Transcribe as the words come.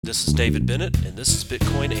This is David Bennett, and this is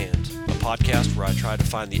Bitcoin And, a podcast where I try to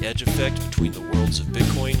find the edge effect between the worlds of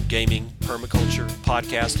Bitcoin, gaming, permaculture,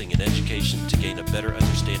 podcasting, and education to gain a better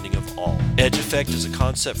understanding of all. Edge effect is a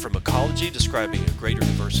concept from ecology describing a greater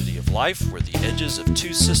diversity of life where the edges of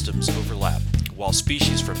two systems overlap. While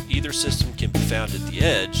species from either system can be found at the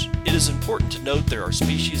edge, it is important to note there are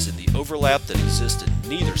species in the overlap that exist in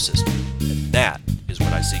neither system, and that is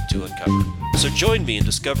what I seek to uncover. So join me in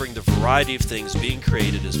discovering the variety of things being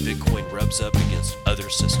created as Bitcoin rubs up against other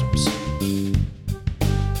systems.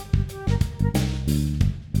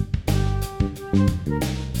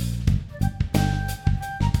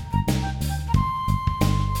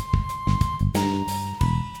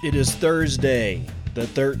 It is Thursday, the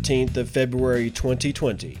 13th of February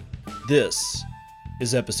 2020. This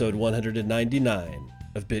is episode 199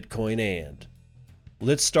 of Bitcoin And.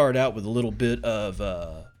 Let's start out with a little bit of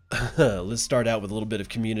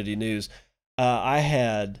community news.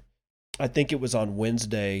 I think it was on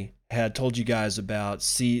Wednesday, had told you guys about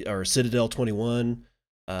Citadel 21.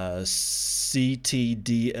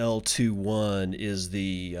 CTDL21 is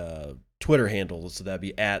the Twitter handle, so that'd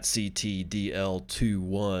be at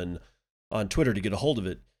CTDL21 on Twitter to get a hold of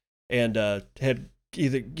it, and had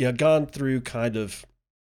either gone through kind of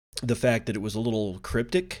the fact that it was a little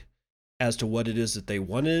cryptic as to what it is that they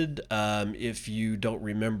wanted. If you don't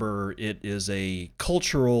remember, it is a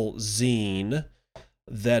cultural zine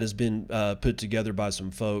that has been put together by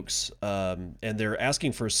some folks, and they're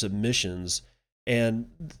asking for submissions.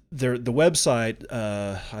 And the website,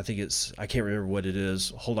 I can't remember what it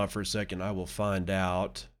is. Hold on for a second, I will find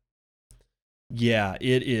out. Yeah,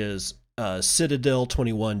 it is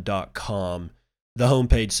citadel21.com. The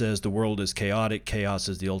homepage says the world is chaotic, chaos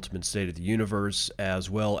is the ultimate state of the universe, as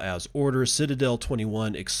well as order. Citadel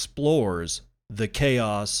 21 explores the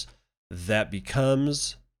chaos that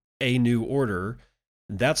becomes a new order.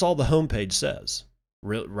 That's all the homepage says.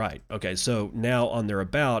 Right. Okay, so now on their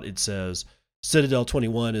about, it says Citadel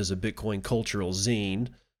 21 is a Bitcoin cultural zine.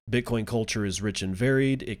 Bitcoin culture is rich and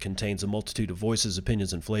varied. It contains a multitude of voices,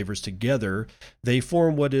 opinions, and flavors. Together, they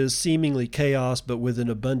form what is seemingly chaos, but with an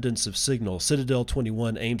abundance of signal. Citadel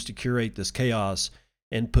 21 aims to curate this chaos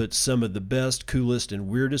and put some of the best, coolest, and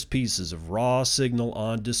weirdest pieces of raw signal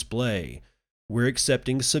on display. We're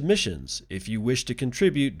accepting submissions. If you wish to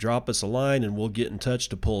contribute, drop us a line and we'll get in touch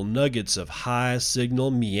to pull nuggets of high signal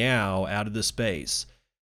meow out of the space.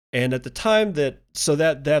 And at the time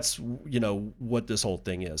that's what this whole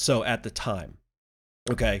thing is. So at the time,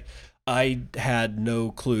 okay, I had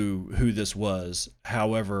no clue who this was.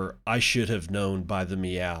 However, I should have known by the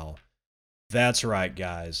meow. That's right,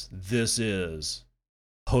 guys. This is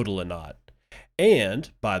Hodl-a-Not. And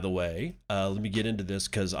by the way, let me get into this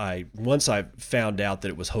because once I found out that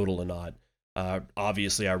it was Hodl-a-Not,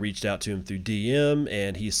 obviously I reached out to him through DM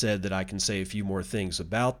and he said that I can say a few more things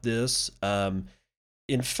about this.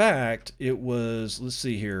 In fact, it was, let's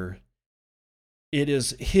see here, it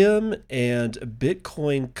is him and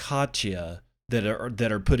Bitcoin Katya that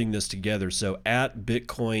are putting this together. So at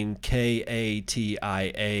Bitcoin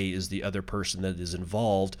KATIA is the other person that is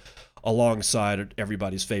involved, alongside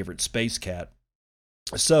everybody's favorite Space Cat.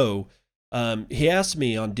 So he asked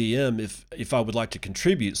me on DM if I would like to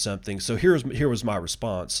contribute something. So here was my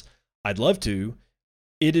response. I'd love to.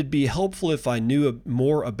 It'd be helpful if I knew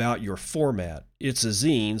more about your format. It's a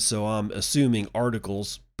zine, so I'm assuming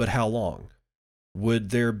articles, but how long?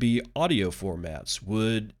 Would there be audio formats?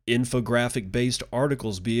 Would infographic-based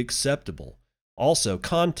articles be acceptable? Also,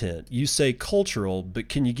 content. You say cultural, but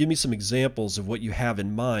can you give me some examples of what you have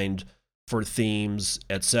in mind for themes,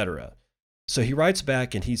 etc.? So he writes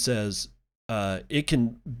back and he says, it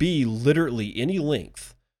can be literally any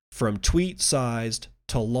length, from tweet-sized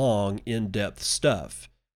to long, in-depth stuff.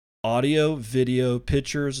 Audio, video,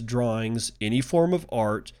 pictures, drawings, any form of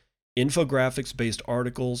art, infographics-based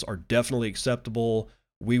articles are definitely acceptable.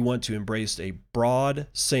 We want to embrace a broad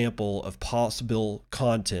sample of possible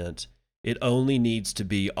content. It only needs to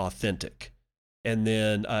be authentic. And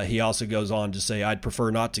then he also goes on to say, I'd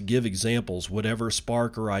prefer not to give examples. Whatever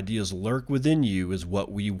spark or ideas lurk within you is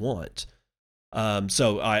what we want.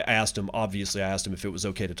 So I asked him if it was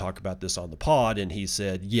okay to talk about this on the pod, and he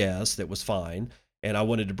said yes, that was fine. And I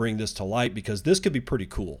wanted to bring this to light because this could be pretty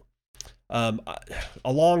cool. A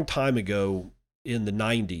long time ago in the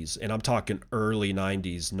 90s, and I'm talking early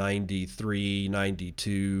 90s, 93,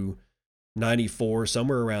 92, 94,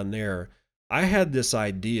 somewhere around there, I had this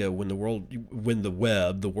idea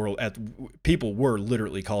people were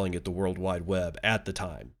literally calling it the World Wide Web at the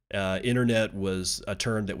time. Internet was a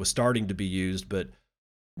term that was starting to be used, but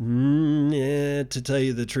To tell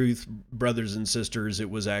you the truth, brothers and sisters, it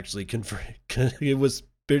was actually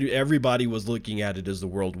everybody was looking at it as the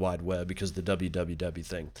World Wide Web because the www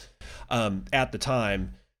thing. At the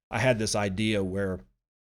time, I had this idea where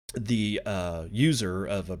the user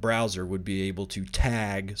of a browser would be able to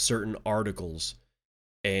tag certain articles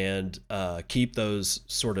and keep those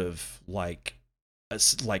sort of like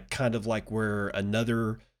kind of like where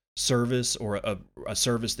another service or a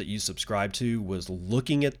service that you subscribe to was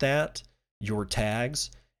looking at that, your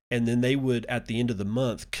tags, and then they would at the end of the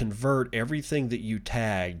month convert everything that you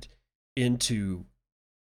tagged into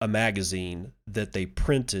a magazine that they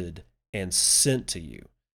printed and sent to you.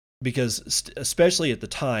 Because especially at the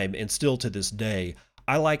time and still to this day,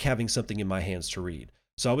 I like having something in my hands to read.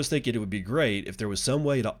 So I was thinking it would be great if there was some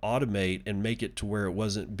way to automate and make it to where it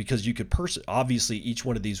wasn't, because you could obviously each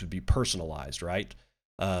one of these would be personalized, right?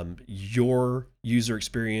 Your user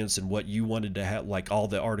experience and what you wanted to have, like all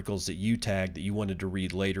the articles that you tagged that you wanted to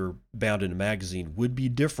read later bound in a magazine, would be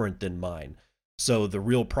different than mine. So the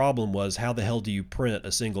real problem was, how the hell do you print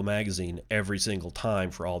a single magazine every single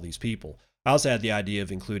time for all these people? I also had the idea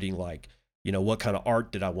of including, like, what kind of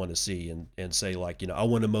art did I want to see, and say, like, I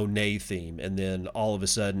want a Monet theme. And then all of a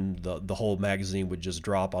sudden the whole magazine would just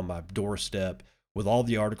drop on my doorstep with all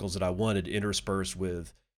the articles that I wanted interspersed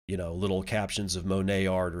with, little captions of Monet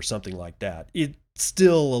art or something like that. It's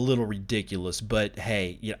still a little ridiculous, but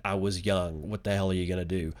hey, I was young. What the hell are you going to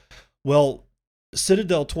do? Well,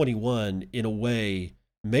 Citadel 21, in a way,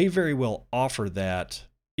 may very well offer that.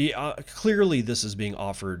 Clearly, this is being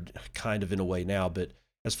offered kind of in a way now, but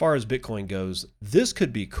as far as Bitcoin goes, this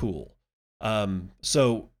could be cool.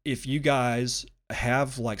 So if you guys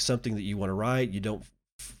have like something that you want to write, you don't,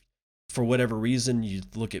 for whatever reason, you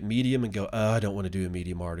look at Medium and go, oh, I don't want to do a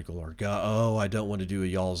Medium article, or oh, I don't want to do a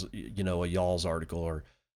y'all's article, or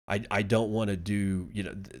I don't want to do,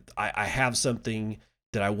 I have something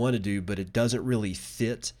that I want to do, but it doesn't really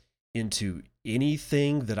fit into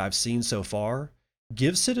anything that I've seen so far.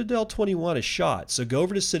 Give Citadel 21 a shot. So go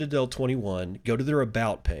over to Citadel 21, go to their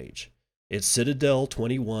About page. It's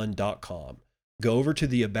citadel21.com. Go over to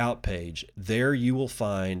the About page. There you will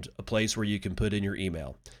find a place where you can put in your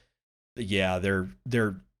email. Yeah, they're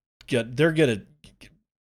gonna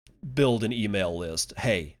build an email list.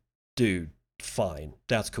 Hey, dude, fine,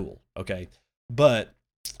 that's cool, okay. But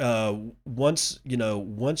once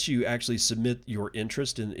you actually submit your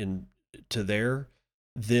interest in to there,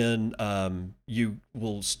 then you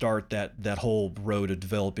will start that whole road of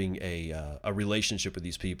developing a relationship with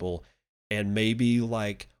these people, and maybe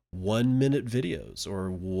like 1 minute videos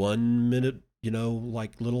or 1 minute,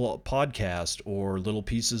 like little podcast or little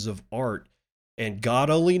pieces of art. And God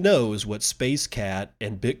only knows what Space Cat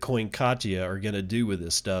and Bitcoin Katya are going to do with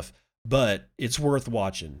this stuff, but it's worth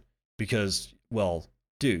watching because, well,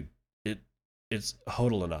 dude, it's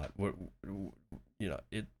hodl or not.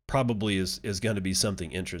 It probably is going to be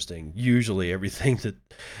something interesting. Usually everything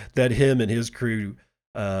that him and his crew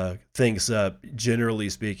thinks up, generally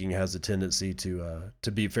speaking, has a tendency to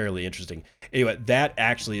be fairly interesting. Anyway, that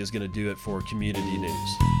actually is going to do it for community news.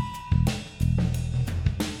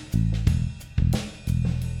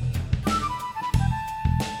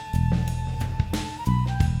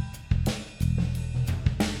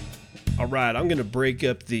 All right, I'm going to break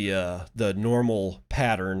up the normal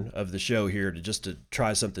pattern of the show here to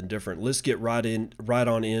try something different. Let's get right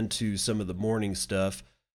on into some of the morning stuff.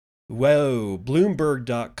 Whoa,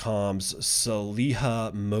 Bloomberg.com's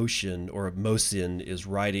Saliha Mohsin is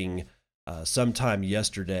writing sometime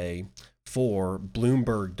yesterday for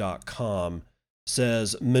Bloomberg.com.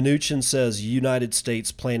 Says, Mnuchin says United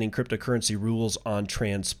States planning cryptocurrency rules on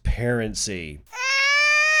transparency.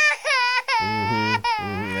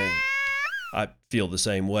 I feel the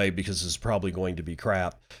same way because it's probably going to be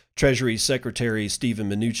crap. Treasury Secretary Steven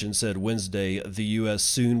Mnuchin said Wednesday the U.S.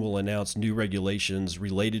 soon will announce new regulations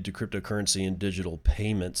related to cryptocurrency and digital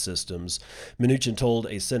payment systems. Mnuchin told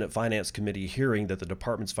a Senate Finance Committee hearing that the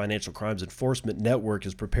department's Financial Crimes Enforcement Network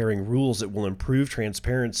is preparing rules that will improve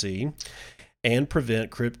transparency and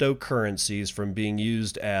prevent cryptocurrencies from being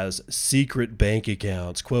used as secret bank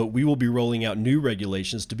accounts. Quote, we will be rolling out new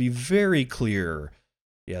regulations to be very clear.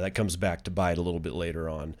 Yeah, that comes back to bite a little bit later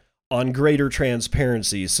on greater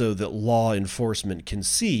transparency so that law enforcement can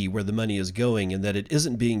see where the money is going and that it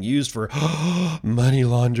isn't being used for money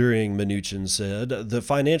laundering, Mnuchin said. The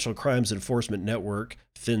Financial Crimes Enforcement Network,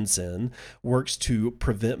 FinCEN, works to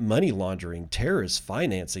prevent money laundering, terrorist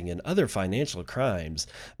financing, and other financial crimes.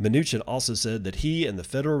 Mnuchin also said that he and the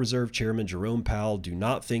Federal Reserve Chairman Jerome Powell do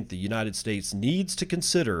not think the United States needs to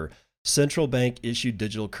consider Central bank issued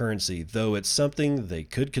digital currency, though it's something they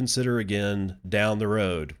could consider again down the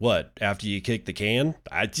road. What, after you kick the can?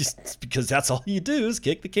 Because that's all you do is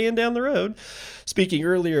kick the can down the road. Speaking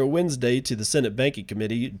earlier Wednesday to the Senate Banking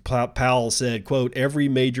Committee, Powell said, quote, every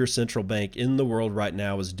major central bank in the world right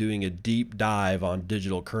now is doing a deep dive on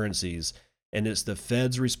digital currencies, and it's the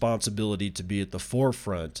Fed's responsibility to be at the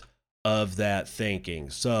forefront of that thinking.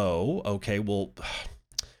 So, okay, well,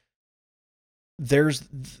 there's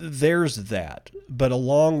that, but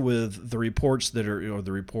along with the reports that are, or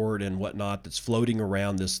the report and whatnot that's floating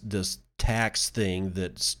around, this tax thing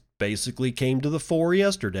that's basically came to the fore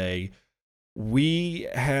yesterday, we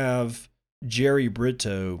have Jerry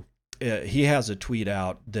Brito. He has a tweet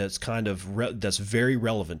out that's kind of that's very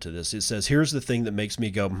relevant to this. It says, here's the thing that makes me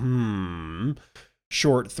go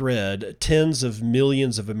short thread. Tens of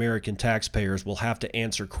millions of American taxpayers will have to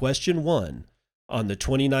answer question 1 on the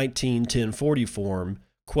 2019 1040 form,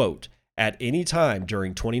 quote, at any time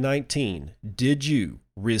during 2019, did you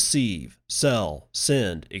receive, sell,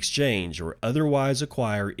 send, exchange, or otherwise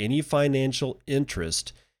acquire any financial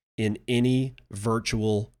interest in any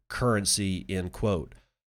virtual currency, end quote.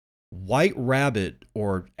 White Rabbit,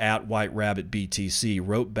 or at White Rabbit BTC,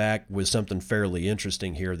 wrote back with something fairly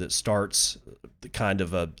interesting here that starts kind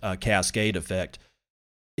of a cascade effect.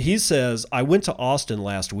 He says, I went to Austin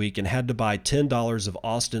last week and had to buy $10 of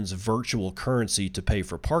Austin's virtual currency to pay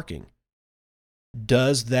for parking.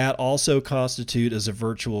 Does that also constitute as a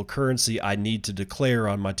virtual currency I need to declare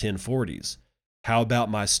on my 1040s? How about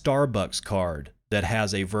my Starbucks card that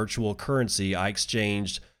has a virtual currency I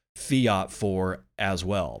exchanged fiat for as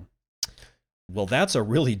well? Well, that's a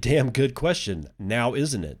really damn good question now,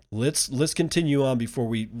 isn't it? Let's continue on before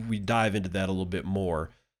we dive into that a little bit more.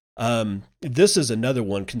 This is another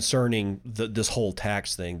one concerning this whole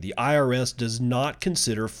tax thing. The IRS does not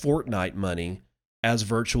consider Fortnite money as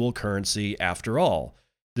virtual currency after all.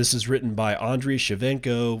 This is written by Andriy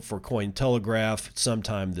Shavenko for Cointelegraph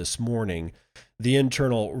sometime this morning. The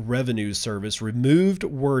Internal Revenue Service removed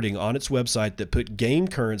wording on its website that put game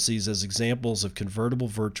currencies as examples of convertible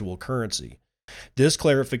virtual currency. This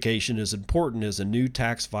clarification is important as a new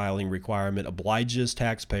tax filing requirement obliges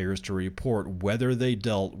taxpayers to report whether they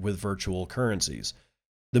dealt with virtual currencies.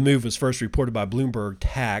 The move was first reported by Bloomberg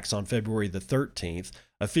Tax on February the 13th.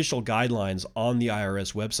 Official guidelines on the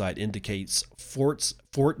IRS website indicates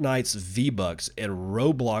Fortnite's V-Bucks and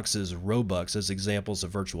Roblox's Robux as examples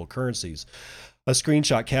of virtual currencies. A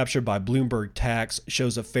screenshot captured by Bloomberg Tax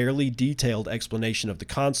shows a fairly detailed explanation of the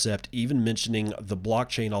concept, even mentioning the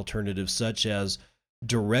blockchain alternatives such as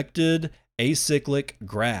directed acyclic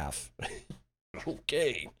graph.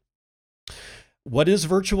 Okay. What is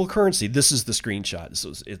virtual currency? This is the screenshot.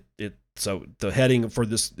 So the heading for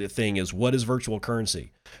this thing is, what is virtual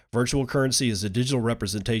currency? Virtual currency is a digital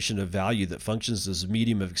representation of value that functions as a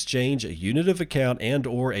medium of exchange, a unit of account, and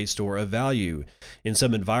or a store of value. In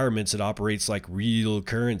some environments, it operates like real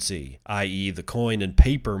currency, i.e. the coin and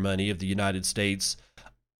paper money of the United States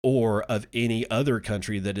or of any other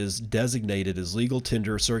country that is designated as legal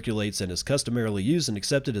tender, circulates, and is customarily used and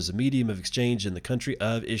accepted as a medium of exchange in the country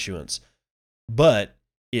of issuance. But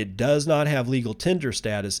it does not have legal tender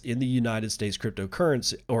status in the United States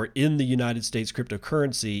cryptocurrency, or in the United States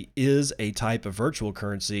cryptocurrency is a type of virtual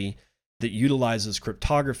currency that utilizes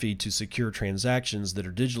cryptography to secure transactions that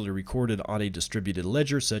are digitally recorded on a distributed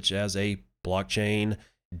ledger, such as a blockchain,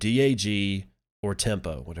 DAG, or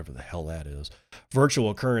Tempo, whatever the hell that is.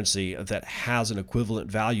 Virtual currency that has an equivalent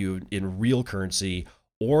value in real currency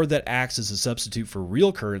or that acts as a substitute for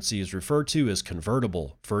real currency is referred to as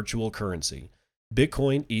convertible virtual currency.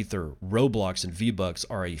 Bitcoin, Ether, Roblox, and V-Bucks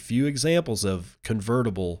are a few examples of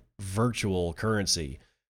convertible virtual currency.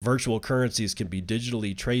 Virtual currencies can be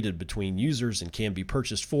digitally traded between users and can be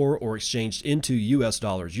purchased for or exchanged into US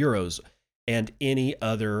dollars, euros, and any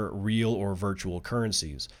other real or virtual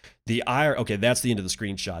currencies. Okay, that's the end of the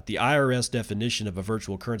screenshot. The IRS definition of a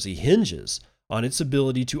virtual currency hinges on its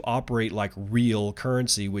ability to operate like real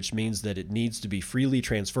currency, which means that it needs to be freely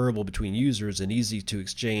transferable between users and easy to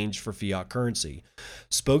exchange for fiat currency.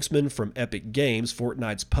 Spokesman from Epic Games,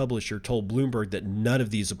 Fortnite's publisher, told Bloomberg that none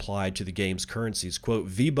of these applied to the game's currencies. Quote,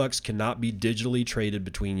 V-Bucks cannot be digitally traded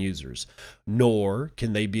between users, nor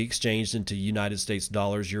can they be exchanged into United States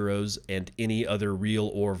dollars, euros, and any other real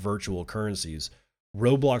or virtual currencies.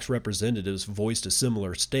 Roblox representatives voiced a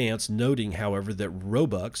similar stance, noting, however, that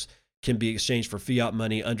Robux can be exchanged for fiat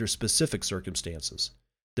money under specific circumstances.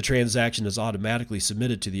 The transaction is automatically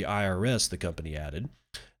submitted to the IRS, the company added.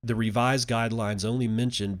 The revised guidelines only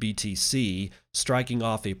mention BTC, striking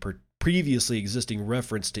off a previously existing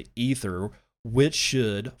reference to Ether, which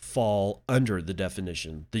should fall under the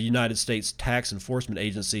definition. The United States Tax Enforcement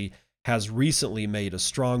Agency has recently made a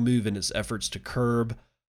strong move in its efforts to curb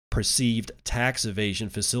perceived tax evasion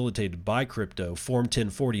facilitated by crypto. Form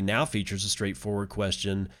 1040 now features a straightforward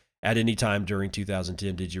question: at any time during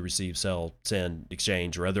 2010, did you receive, sell, send,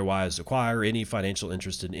 exchange, or otherwise acquire any financial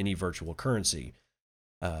interest in any virtual currency?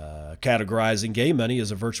 Categorizing game money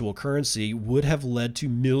as a virtual currency would have led to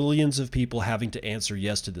millions of people having to answer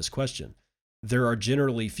yes to this question. There are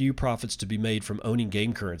generally few profits to be made from owning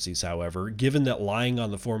game currencies, however. Given that lying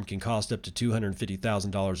on the form can cost up to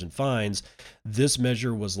 $250,000 in fines, this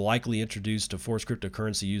measure was likely introduced to force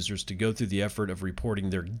cryptocurrency users to go through the effort of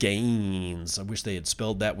reporting their gains. I wish they had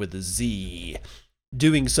spelled that with a Z.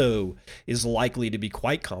 Doing so is likely to be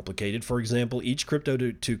quite complicated. For example, each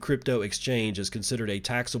crypto-to-crypto exchange is considered a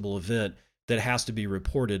taxable event that has to be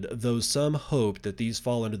reported, though some hope that these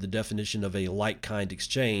fall under the definition of a like-kind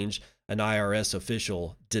exchange. An IRS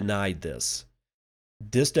official denied this.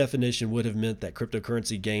 This definition would have meant that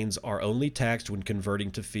cryptocurrency gains are only taxed when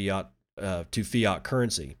converting to fiat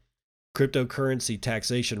currency. Cryptocurrency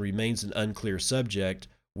taxation remains an unclear subject,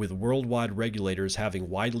 with worldwide regulators having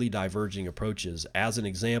widely diverging approaches. As an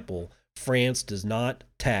example, France does not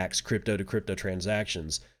tax crypto-to-crypto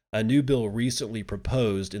transactions. A new bill recently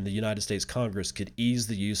proposed in the United States Congress could ease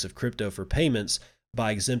the use of crypto for payments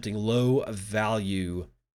by exempting low-value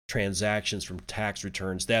transactions from tax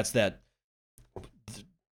returns. That's that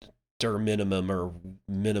der minimum or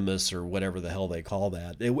minimus or whatever the hell they call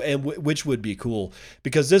that, which would be cool,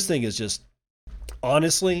 because this thing is just,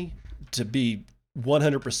 honestly, to be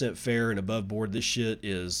 100% fair and above board, this shit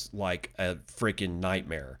is like a freaking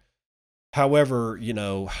nightmare. However,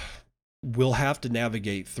 we'll have to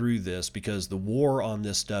navigate through this because the war on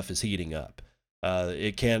this stuff is heating up.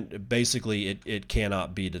 It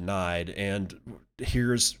cannot be denied. And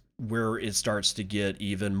here's where it starts to get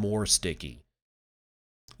even more sticky.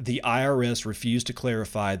 The IRS refused to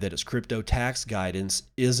clarify that its crypto tax guidance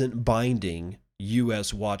isn't binding,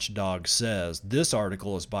 U.S. Watchdog says. This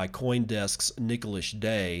article is by CoinDesk's Nicholas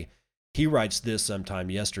Day. He writes this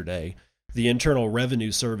sometime yesterday. The Internal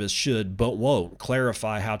Revenue Service should, but won't,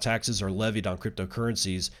 clarify how taxes are levied on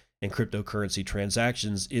cryptocurrencies and cryptocurrency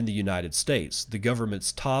transactions in the United States, the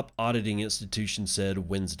government's top auditing institution said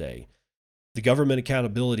Wednesday. The Government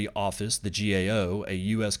Accountability Office, the GAO, a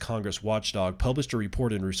U.S. Congress watchdog, published a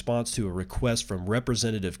report in response to a request from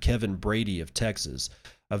Representative Kevin Brady of Texas,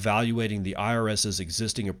 evaluating the IRS's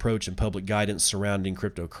existing approach and public guidance surrounding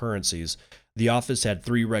cryptocurrencies. The office had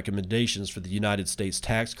 3 recommendations for the United States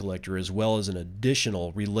tax collector, as well as an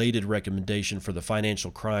additional related recommendation for the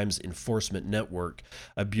Financial Crimes Enforcement Network,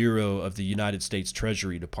 a bureau of the United States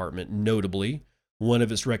Treasury Department. Notably, one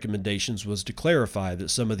of its recommendations was to clarify that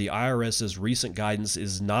some of the IRS's recent guidance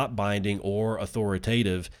is not binding or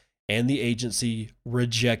authoritative, and the agency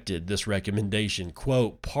rejected this recommendation.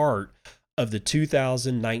 Quote, part of the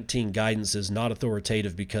 2019 guidance is not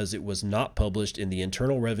authoritative because it was not published in the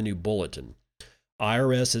Internal Revenue Bulletin.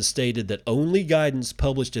 IRS has stated that only guidance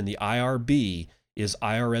published in the IRB is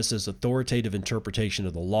IRS's authoritative interpretation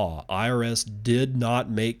of the law. IRS did not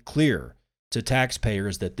make clear to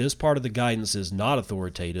taxpayers that this part of the guidance is not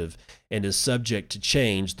authoritative and is subject to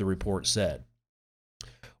change, the report said.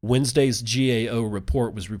 Wednesday's GAO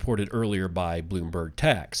report was reported earlier by Bloomberg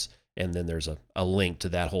Tax, and then there's a link to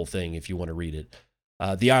that whole thing if you want to read it.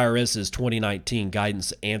 The IRS's 2019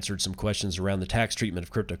 guidance answered some questions around the tax treatment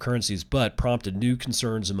of cryptocurrencies, but prompted new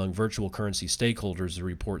concerns among virtual currency stakeholders, the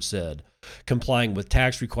report said. Complying with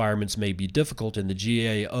tax requirements may be difficult, and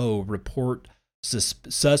the GAO report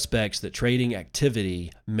suspects that trading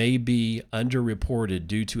activity may be underreported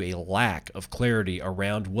due to a lack of clarity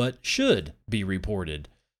around what should be reported.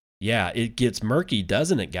 Yeah, it gets murky,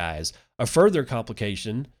 doesn't it, guys? A further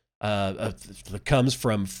complication comes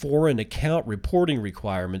from foreign account reporting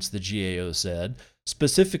requirements, the GAO said.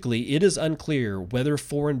 Specifically, it is unclear whether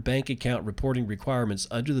foreign bank account reporting requirements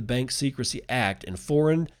under the Bank Secrecy Act and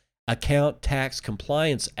Foreign Account Tax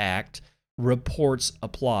Compliance Act reports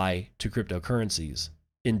apply to cryptocurrencies.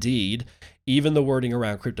 Indeed, even the wording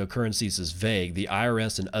around cryptocurrencies is vague. The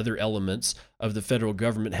IRS and other elements of the federal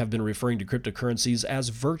government have been referring to cryptocurrencies as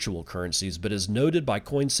virtual currencies, but as noted by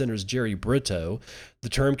CoinCenter's Jerry Brito, the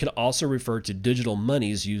term can also refer to digital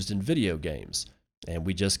monies used in video games. And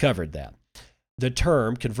we just covered that. The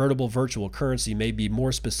term convertible virtual currency may be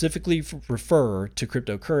more specifically refer to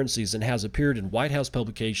cryptocurrencies and has appeared in White House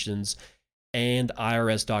publications and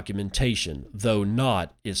IRS documentation, though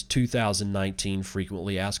not its 2019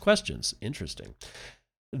 frequently asked questions. Interesting.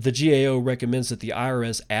 The GAO recommends that the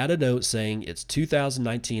IRS add a note saying its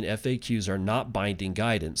 2019 FAQs are not binding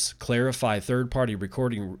guidance, clarify third-party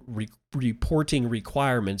reporting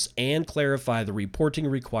requirements, and clarify the reporting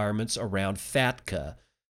requirements around FATCA.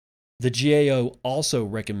 The GAO also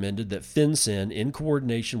recommended that FinCEN, in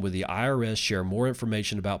coordination with the IRS, share more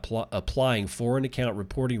information about applying foreign account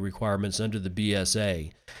reporting requirements under the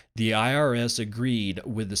BSA. The IRS agreed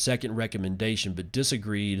with the second recommendation but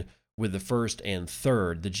disagreed with the first and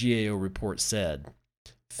third, the GAO report said.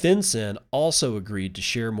 FinCEN also agreed to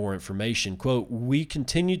share more information. Quote, "We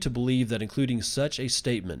continue to believe that including such a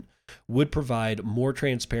statement would provide more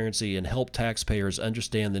transparency and help taxpayers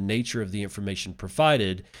understand the nature of the information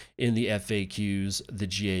provided in the FAQs," the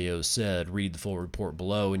GAO said. Read the full report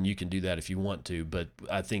below, and you can do that if you want to, but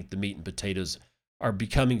I think the meat and potatoes are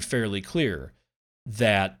becoming fairly clear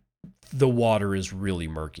that the water is really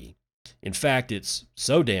murky. In fact, it's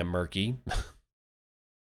so damn murky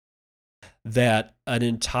that an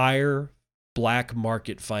entire black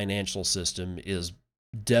market financial system is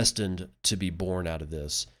destined to be born out of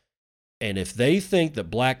this. And if they think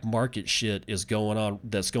that black market shit is going on,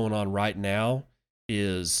 that's going on right now,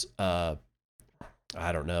 is, I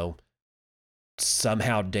don't know,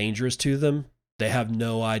 somehow dangerous to them, they have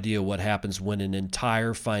no idea what happens when an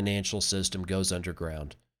entire financial system goes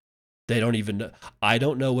underground. They don't even know. I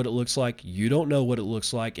don't know what it looks like. You don't know what it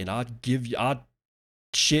looks like. And I'd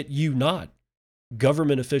shit you not.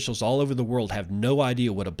 Government officials all over the world have no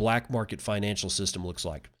idea what a black market financial system looks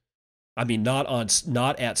like. I mean,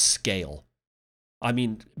 not at scale. I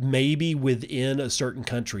mean, maybe within a certain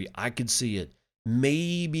country, I could see it.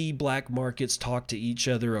 Maybe black markets talk to each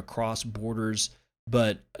other across borders,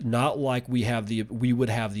 but not like we would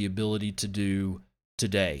have the ability to do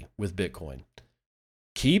today with Bitcoin.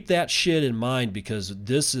 Keep that shit in mind, because I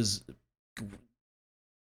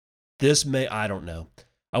don't know.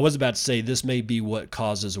 I was about to say this may be what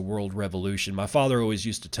causes a world revolution. My father always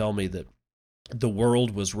used to tell me that the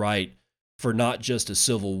world was right for not just a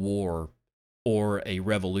civil war or a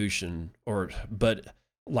revolution, but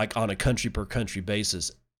like on a country per country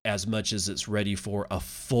basis, as much as it's ready for a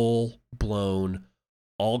full-blown,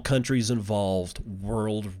 all countries involved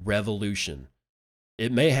world revolution.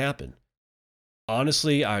 It may happen.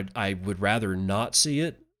 Honestly, I would rather not see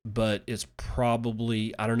it, but it's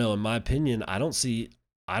probably, I don't know, in my opinion, I don't see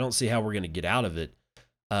how we're going to get out of it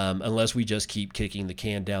unless we just keep kicking the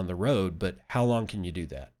can down the road. But how long can you do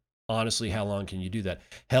that? Honestly, how long can you do that?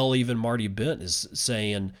 Hell, even Marty Bent is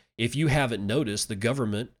saying, if you haven't noticed, the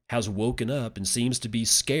government has woken up and seems to be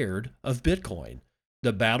scared of Bitcoin.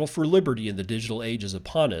 The battle for liberty in the digital age is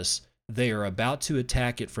upon us. They are about to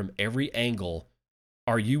attack it from every angle.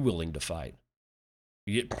 Are you willing to fight?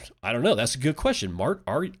 I don't know. That's a good question. Mart,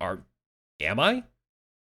 am I?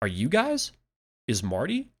 Are you guys? Is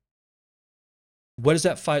Marty? What does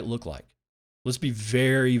that fight look like? Let's be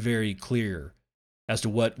very, very clear as to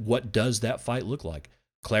what does that fight look like.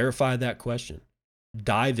 Clarify that question.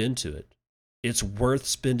 Dive into it. It's worth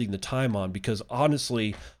spending the time on, because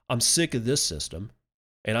honestly, I'm sick of this system.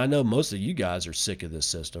 And I know most of you guys are sick of this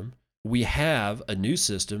system. We have a new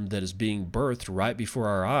system that is being birthed right before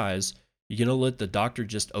our eyes. You're going to let the doctor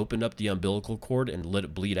just open up the umbilical cord and let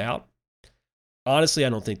it bleed out? Honestly, I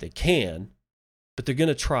don't think they can, but they're going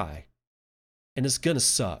to try. And it's going to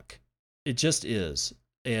suck. It just is.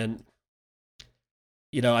 And,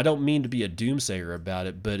 you know, I don't mean to be a doomsayer about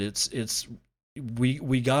it, but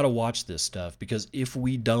we got to watch this stuff, because if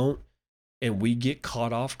we don't and we get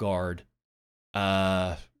caught off guard,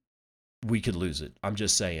 we could lose it. I'm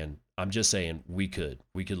just saying we could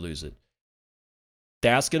lose it.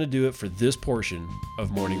 That's going to do it for this portion of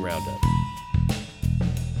Morning Roundup.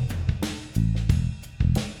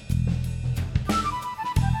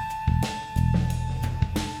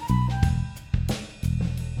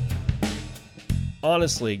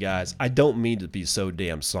 Honestly, guys, I don't mean to be so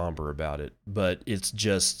damn somber about it, but it's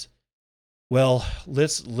just, well,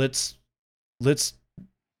 let's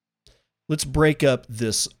break up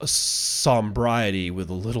this sombriety with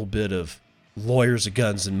a little bit of lawyers,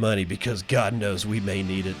 guns, and money, because God knows we may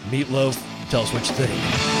need it. Meatloaf, tell us what you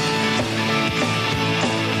think.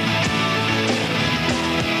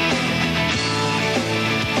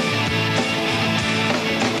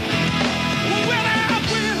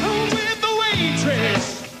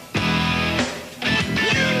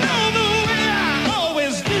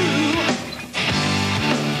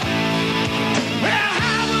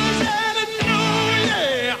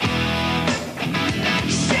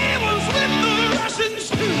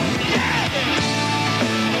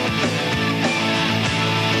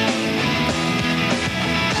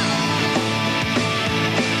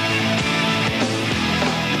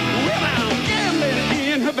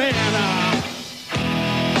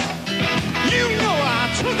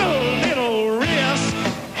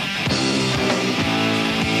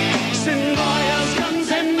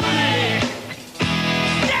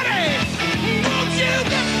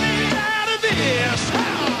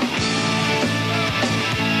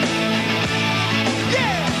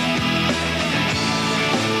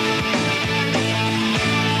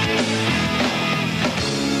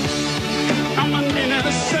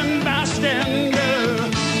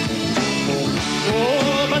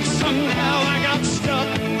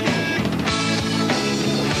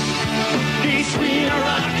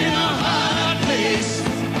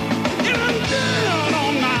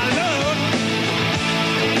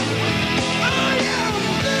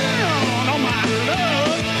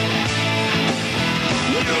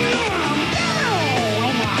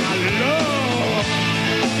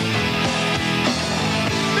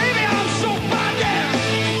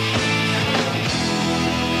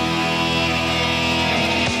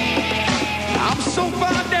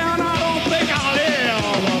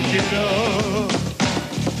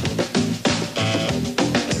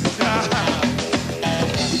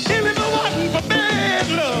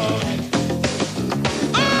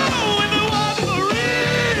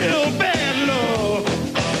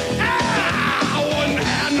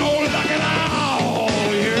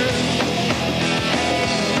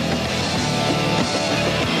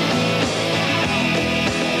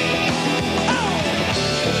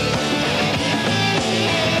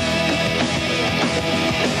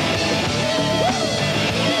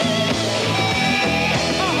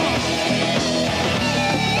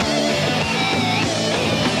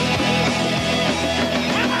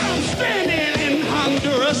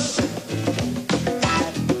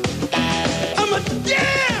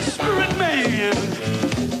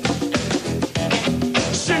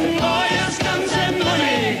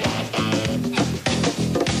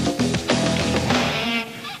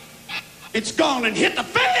 gone and hit the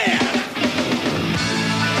fan.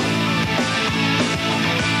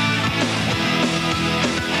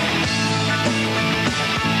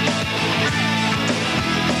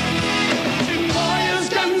 Lawyers,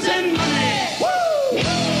 guns, and money. Woo!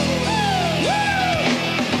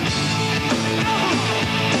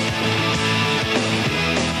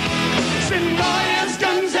 Send lawyers,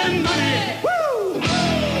 guns, and money. Woo!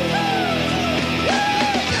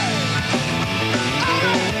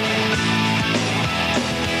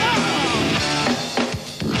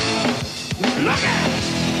 Look at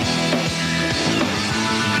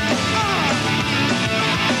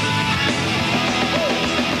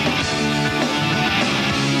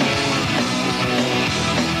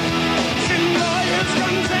send lawyers,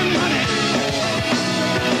 guns, and money.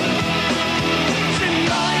 Send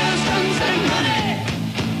lawyers, guns, and money.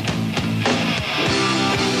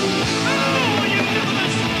 Oh, you know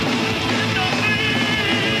this. You know me.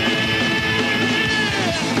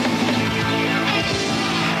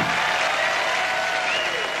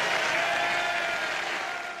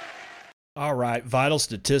 All right, vital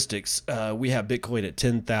statistics. We have Bitcoin at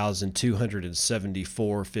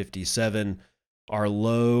 10,274.57. Our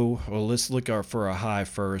low, well, let's look for a high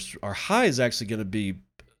first. Our high is actually going to be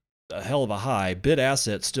a hell of a high. Bit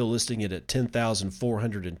Asset still listing it at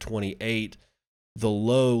 10,428. The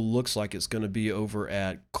low looks like it's going to be over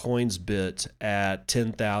at CoinsBit at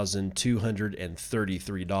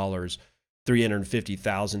 $10,233.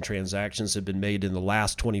 350,000 transactions have been made in the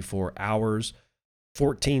last 24 hours.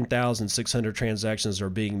 14,600 transactions are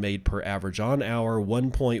being made per average on hour.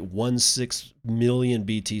 1.16 million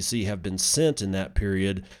BTC have been sent in that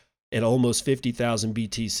period, and almost 50,000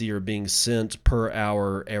 BTC are being sent per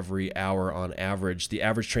hour every hour on average. The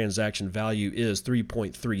average transaction value is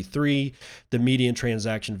 3.33. The median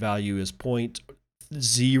transaction value is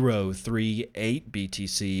 0.038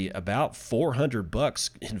 BTC, about $400.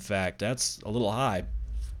 In fact, that's a little high.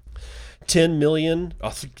 10 million,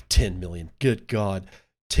 good God.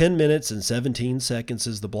 10 minutes and 17 seconds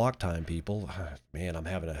is the block time, people. Man, I'm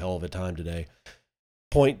having a hell of a time today.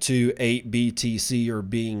 0.28 BTC are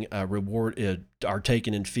being are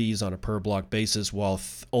taken in fees on a per block basis, while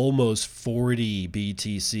almost 40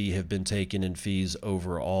 BTC have been taken in fees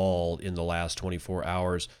overall in the last 24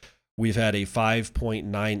 hours. We've had a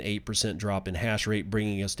 5.98% drop in hash rate,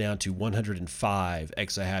 bringing us down to 105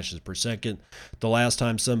 exahashes per second. The last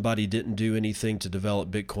time somebody didn't do anything to develop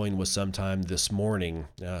Bitcoin was sometime this morning.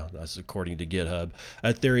 That's according to GitHub.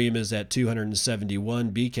 Ethereum is at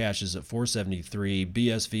 271. Bcash is at 473.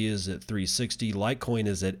 BSV is at 360. Litecoin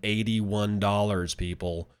is at $81,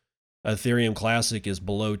 people. Ethereum Classic is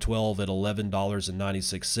below 12 at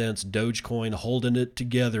 $11.96. Dogecoin holding it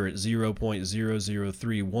together at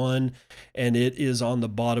 0.0031, and it is on the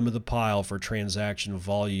bottom of the pile for transaction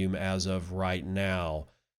volume as of right now.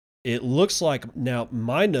 It looks like now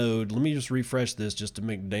my node, let me just refresh this just to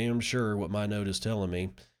make damn sure what my node is telling me.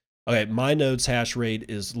 Okay, my node's hash rate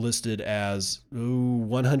is listed as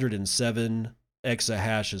 107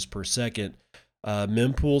 exahashes per second.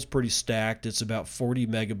 Mempool's pretty stacked. It's about 40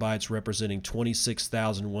 megabytes, representing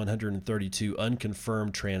 26,132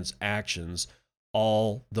 unconfirmed transactions.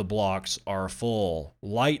 All the blocks are full.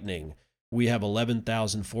 Lightning, we have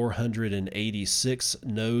 11,486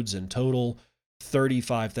 nodes in total,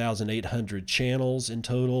 35,800 channels in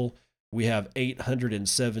total. We have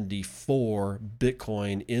 874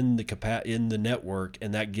 Bitcoin in the network,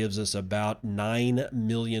 and that gives us about $9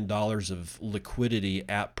 million of liquidity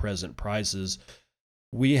at present prices.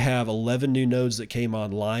 We have 11 new nodes that came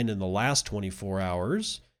online in the last 24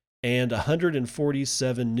 hours, and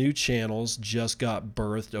 147 new channels just got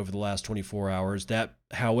birthed over the last 24 hours. That,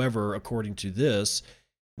 however, according to this,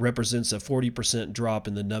 represents a 40% drop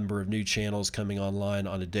in the number of new channels coming online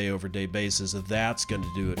on a day-over-day basis. That's going to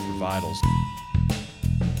do it for Vitals.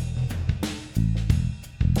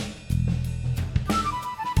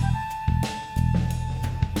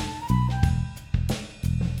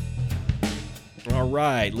 All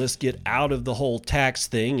right, let's get out of the whole tax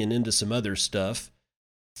thing and into some other stuff.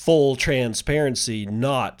 Full transparency,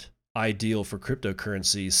 not ideal for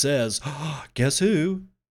cryptocurrency, says, guess who?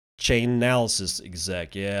 Chain analysis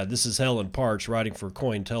exec. Yeah, this is Helen Parks writing for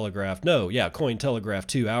Cointelegraph. Cointelegraph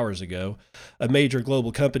 2 hours ago. A major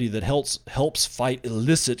global company that helps fight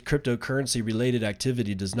illicit cryptocurrency-related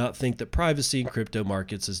activity does not think that privacy in crypto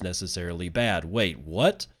markets is necessarily bad. Wait,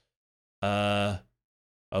 what?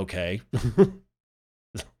 Okay.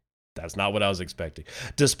 That's not what I was expecting.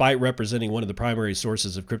 Despite representing one of the primary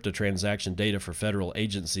sources of crypto transaction data for federal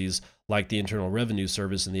agencies like the Internal Revenue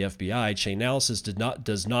Service and the FBI, Chainalysis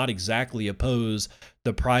does not exactly oppose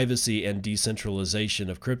the privacy and decentralization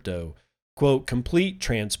of crypto. quote, complete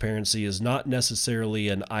transparency is not necessarily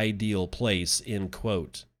an ideal place, end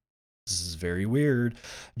quote. This is very weird.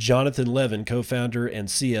 Jonathan Levin, co-founder and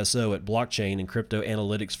CSO at blockchain and crypto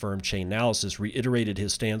analytics firm Chainalysis, reiterated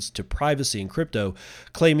his stance to privacy in crypto,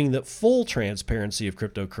 claiming that full transparency of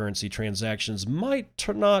cryptocurrency transactions might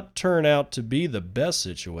not turn out to be the best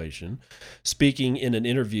situation. Speaking in an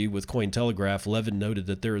interview with Cointelegraph, Levin noted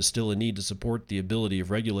that there is still a need to support the ability of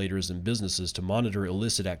regulators and businesses to monitor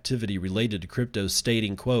illicit activity related to crypto,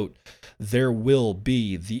 stating, quote, there will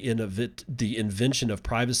be the invention of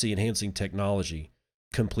privacy enhancing technology.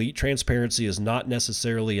 Complete transparency is not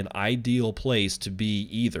necessarily an ideal place to be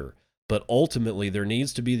either, but ultimately there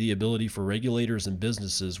needs to be the ability for regulators and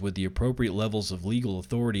businesses with the appropriate levels of legal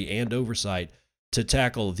authority and oversight to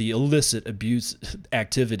tackle the illicit abuse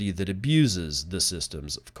activity that abuses the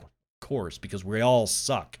systems, of course, because we all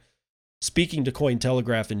suck. Speaking to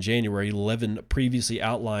Cointelegraph in January, Levin previously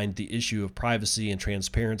outlined the issue of privacy and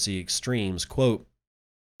transparency extremes. Quote,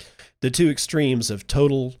 the two extremes of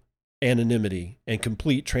total anonymity and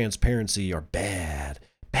complete transparency are bad,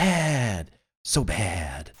 so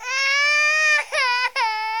bad.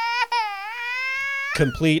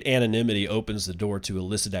 Complete anonymity opens the door to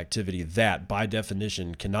illicit activity that, by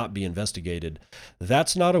definition, cannot be investigated.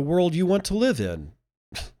 That's not a world you want to live in.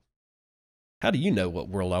 How do you know what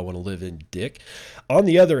world I want to live in, dick? On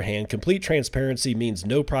the other hand, complete transparency means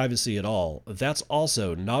no privacy at all. That's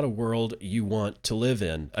also not a world you want to live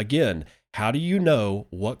in. Again, how do you know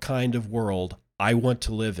what kind of world I want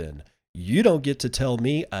to live in? You don't get to tell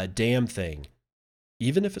me a damn thing,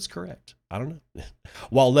 even if it's correct. I don't know.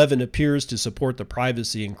 While Levin appears to support the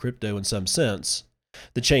privacy in crypto in some sense,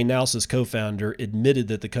 the Chainalysis co-founder admitted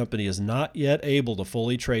that the company is not yet able to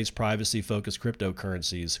fully trace privacy-focused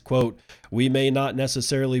cryptocurrencies. Quote, we may not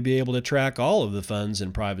necessarily be able to track all of the funds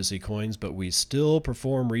in privacy coins, but we still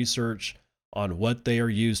perform research on what they are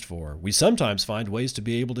used for. We sometimes find ways to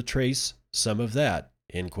be able to trace some of that,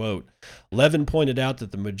 end quote. Levin pointed out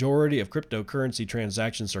that the majority of cryptocurrency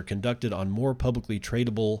transactions are conducted on more publicly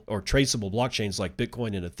tradable or traceable blockchains like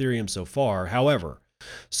Bitcoin and Ethereum so far. However,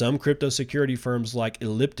 some crypto security firms like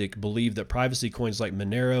Elliptic believe that privacy coins like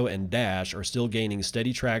Monero and Dash are still gaining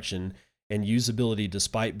steady traction and usability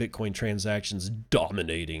despite Bitcoin transactions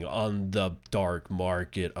dominating on the dark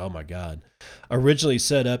market. Oh my God. Originally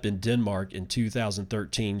set up in Denmark in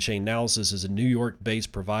 2013, Chainalysis is a New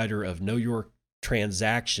York-based provider of Know Your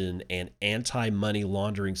transaction and anti-money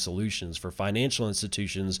laundering solutions for financial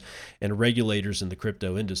institutions and regulators in the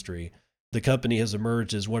crypto industry. The company has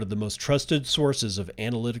emerged as one of the most trusted sources of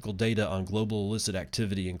analytical data on global illicit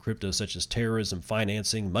activity in crypto, such as terrorism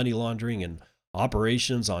financing, money laundering, and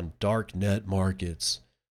operations on dark net markets.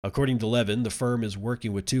 According to Levin, the firm is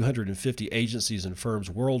working with 250 agencies and firms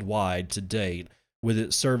worldwide to date, with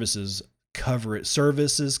its services coverage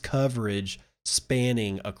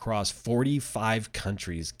spanning across 45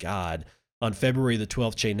 countries. God. On February the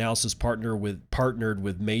 12th, Chainalysis partnered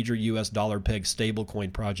with major U.S. dollar-pegged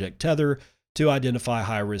stablecoin project Tether to identify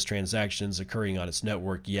high-risk transactions occurring on its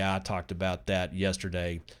network. Yeah, I talked about that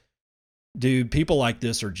yesterday. Dude, people like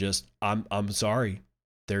this are just, I'm sorry,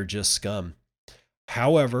 they're just scum.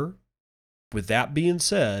 However, with that being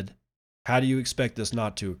said, how do you expect this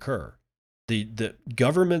not to occur? The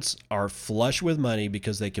governments are flush with money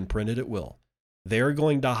because they can print it at will. They're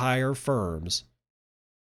going to hire firms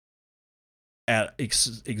at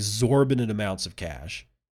exorbitant amounts of cash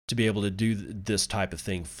to be able to do this type of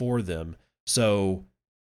thing for them. So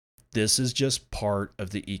this is just part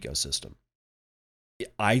of the ecosystem.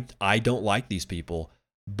 I don't like these people,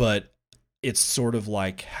 but it's sort of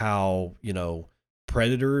like how,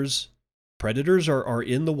 predators are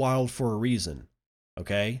in the wild for a reason.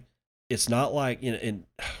 Okay. It's not like,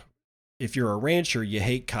 if you're a rancher, you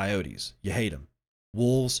hate coyotes, you hate them.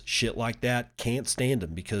 Wolves, shit like that, can't stand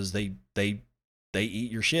them because they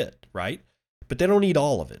eat your shit, right? But they don't eat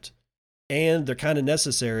all of it. And they're kind of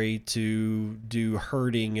necessary to do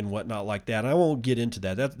herding and whatnot like that. I won't get into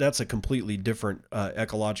that. That's a completely different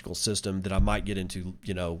ecological system that I might get into,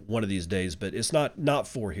 one of these days, but it's not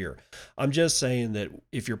for here. I'm just saying that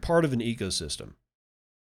if you're part of an ecosystem,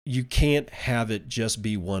 you can't have it just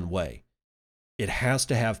be one way. It has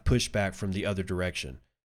to have pushback from the other direction.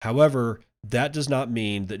 However, that does not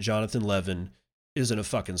mean that Jonathan Levin isn't a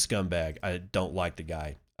fucking scumbag. I don't like the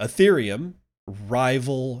guy. Ethereum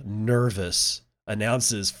rival Nervous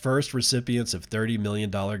announces first recipients of $30 million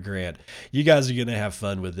grant. You guys are going to have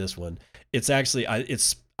fun with this one. It's actually, I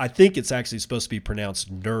think it's actually supposed to be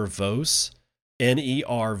pronounced Nervos,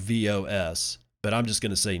 Nervos, but I'm just going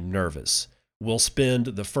to say Nervous. Will spend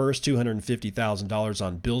the first $250,000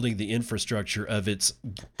 on building the infrastructure of its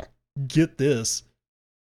Get this,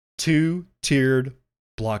 two-tiered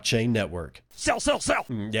blockchain network. Sell, sell, sell.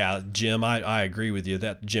 Yeah, Jim, I agree with you.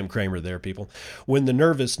 That Jim Cramer there, people. When the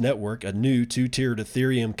Nervous Network, a new two-tiered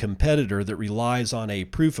Ethereum competitor that relies on a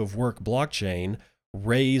proof-of-work blockchain,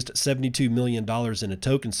 raised $72 million in a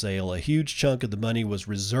token sale, a huge chunk of the money was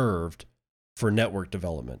reserved for network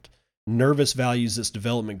development. Nervous values its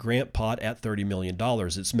development grant pot at $30 million.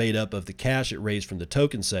 It's made up of the cash it raised from the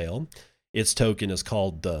token sale. Its token is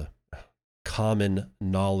called the Common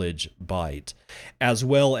Knowledge Byte, as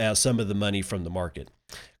well as some of the money from the market.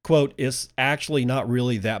 Quote, it's actually not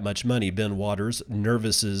really that much money, Ben Waters,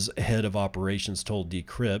 Nervous's head of operations, told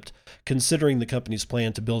Decrypt, considering the company's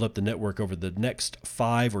plan to build up the network over the next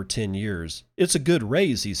 5 or 10 years. It's a good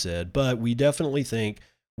raise, he said, but we definitely think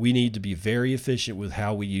we need to be very efficient with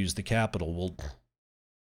how we use the capital. Well,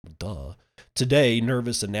 duh. Today,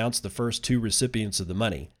 Nervous announced the first 2 recipients of the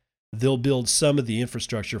money. They'll build some of the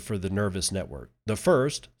infrastructure for the Nervous network. The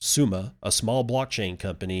first, Summa, a small blockchain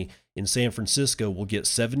company in San Francisco, will get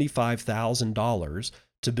 $75,000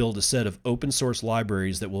 to build a set of open source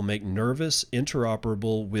libraries that will make Nervous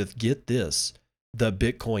interoperable with, get this, the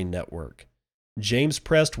Bitcoin network. James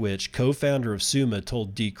Prestwich, co-founder of Summa,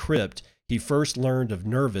 told Decrypt he first learned of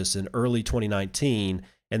Nervous in early 2019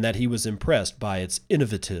 and that he was impressed by its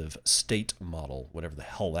innovative state model, whatever the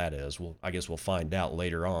hell that is. Well, I guess we'll find out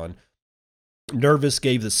later on. Nervous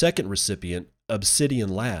gave the second recipient, Obsidian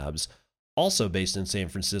Labs, also based in San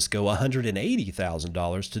Francisco,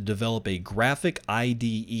 $180,000 to develop a graphic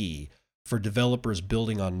IDE for developers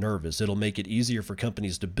building on Nervous. It'll make it easier for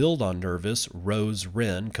companies to build on Nervous, Rose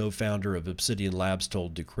Wren, co-founder of Obsidian Labs,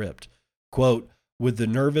 told Decrypt. Quote, with the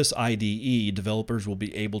Nervous IDE, developers will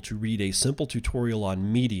be able to read a simple tutorial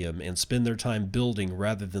on Medium and spend their time building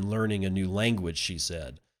rather than learning a new language, she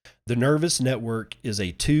said. The Nervous network is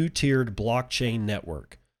a 2-tiered blockchain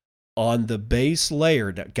network. On the base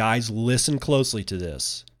layer, guys, listen closely to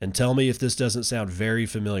this and tell me if this doesn't sound very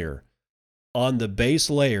familiar. On the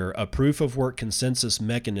base layer, a proof-of-work consensus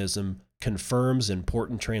mechanism confirms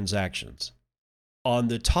important transactions. On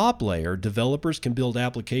the top layer, developers can build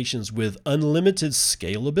applications with unlimited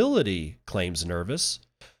scalability, claims Nervous.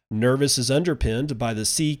 Nervous is underpinned by the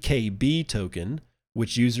CKB token,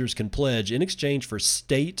 which users can pledge in exchange for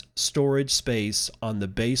state storage space on the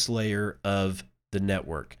base layer of the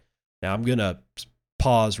network. Now, I'm going to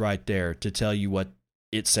pause right there to tell you what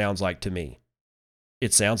it sounds like to me.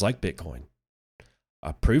 It sounds like Bitcoin.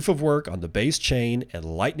 A proof of work on the base chain and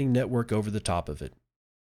Lightning Network over the top of it.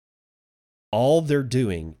 All they're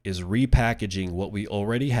doing is repackaging what we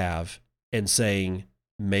already have and saying,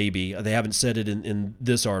 maybe, they haven't said it in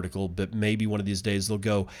this article, but maybe one of these days they'll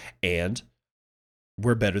go, and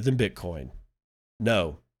we're better than Bitcoin.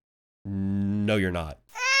 No, you're not.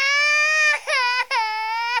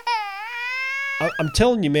 I'm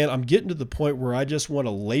telling you, man, I'm getting to the point where I just want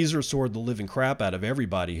to laser sword the living crap out of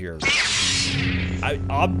everybody here.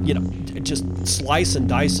 Just slice and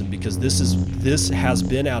dice them, because this has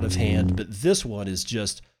been out of hand, but this one is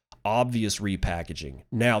just obvious repackaging.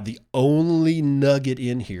 Now, the only nugget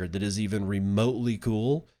in here that is even remotely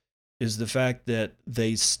cool is the fact that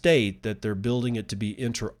they state that they're building it to be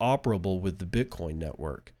interoperable with the Bitcoin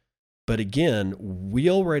network. But again, we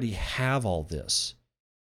already have all this.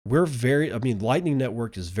 Lightning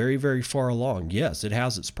Network is very, very far along. Yes, it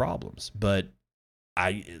has its problems, but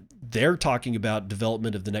they're talking about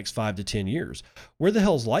development of the next 5 to 10 years. Where the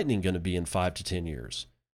hell's Lightning going to be in 5 to 10 years?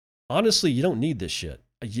 Honestly, you don't need this shit.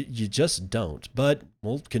 You just don't. But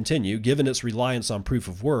we'll continue. Given its reliance on proof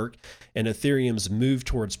of work and Ethereum's move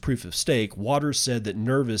towards proof of stake, Waters said that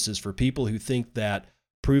Nervous is for people who think that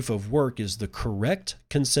proof of work is the correct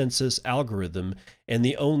consensus algorithm and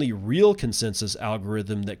the only real consensus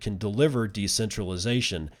algorithm that can deliver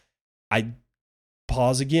decentralization. I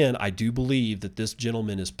pause again. I do believe that this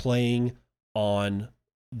gentleman is playing on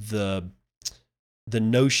the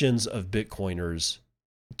notions of Bitcoiners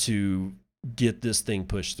to get this thing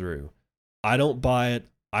pushed through. I don't buy it.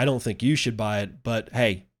 I don't think you should buy it. But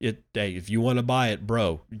hey, if you want to buy it,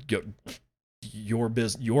 bro,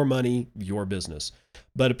 your money, your business.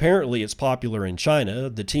 But apparently it's popular in China.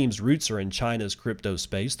 The team's roots are in China's crypto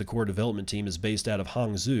space. The core development team is based out of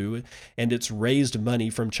Hangzhou, and it's raised money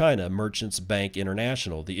from China Merchants Bank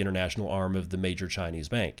International, the international arm of the major Chinese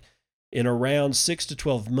bank. In around 6 to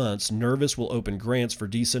 12 months, Nervous will open grants for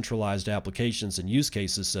decentralized applications and use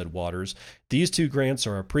cases, said Waters. These two grants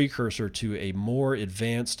are a precursor to a more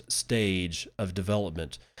advanced stage of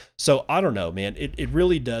development. So I don't know, man. It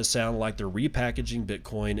really does sound like they're repackaging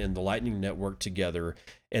Bitcoin and the Lightning Network together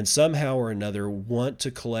and somehow or another want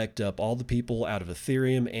to collect up all the people out of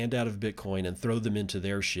Ethereum and out of Bitcoin and throw them into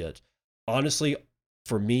their shit. Honestly,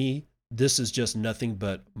 for me, this is just nothing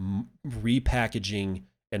but repackaging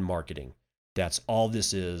and marketing. That's all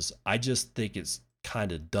this is. I just think it's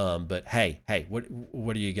kind of dumb, but hey, what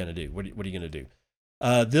are you going to do? What are you going to do?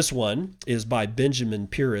 This one is by Benjamin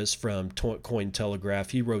Pires from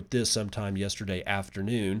Cointelegraph. He wrote this sometime yesterday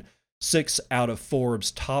afternoon. 6 out of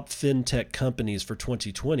Forbes' top fintech companies for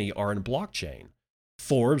 2020 are in blockchain.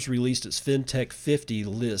 Forbes released its Fintech 50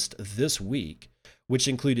 list this week, which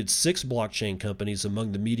included 6 blockchain companies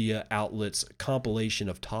among the media outlets' compilation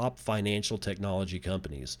of top financial technology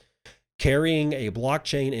companies. Carrying a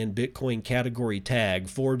blockchain and Bitcoin category tag,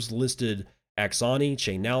 Forbes listed Axoni,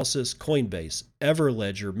 Chainalysis, Coinbase,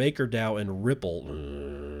 Everledger, MakerDAO, and Ripple.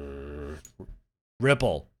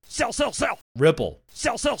 Ripple. Sell. Ripple.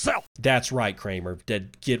 Sell. That's right, Kramer.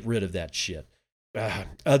 Get rid of that shit.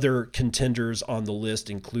 Other contenders on the list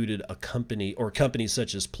included companies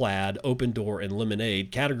such as Plaid, Open Door, and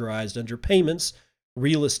Lemonade, categorized under payments,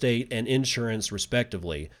 real estate, and insurance,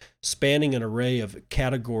 respectively. Spanning an array of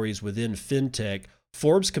categories within fintech,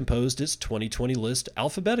 Forbes composed its 2020 list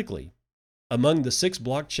alphabetically. Among the 6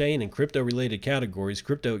 blockchain and crypto-related categories,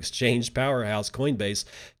 crypto exchange powerhouse Coinbase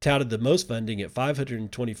touted the most funding at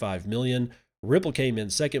 $525 million. Ripple came in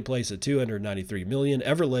second place at $293 million.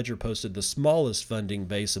 Everledger posted the smallest funding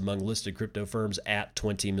base among listed crypto firms at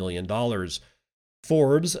 $20 million.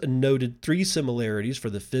 Forbes noted 3 similarities for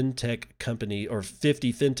the fintech company or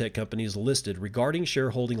 50 fintech companies listed regarding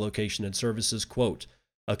shareholding, location, and services. Quote,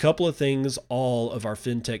 a couple of things all of our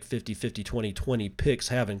fintech 50/50 2020 picks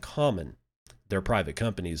have in common. They're private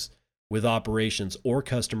companies with operations or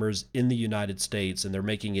customers in the United States, and they're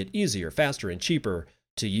making it easier, faster, and cheaper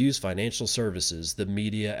to use financial services, the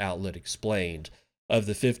media outlet explained. Of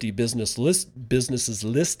the 50 businesses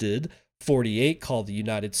listed, 48 call the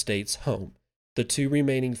United States home. The 2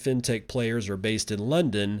 remaining fintech players are based in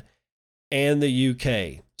London and the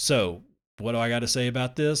UK. So, what do I got to say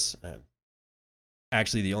about this?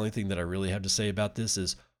 Actually, the only thing that I really have to say about this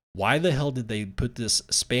is, why the hell did they put this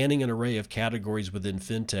spanning an array of categories within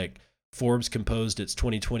fintech? Forbes composed its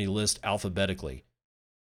 2020 list alphabetically.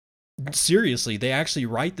 Seriously, they actually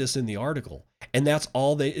write this in the article, and that's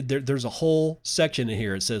all there's a whole section in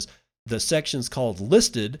here. It says the section's called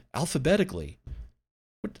listed alphabetically.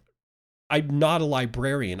 I'm not a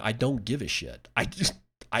librarian. I don't give a shit.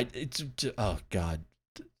 Oh God,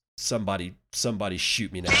 somebody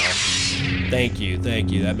shoot me now. Thank you.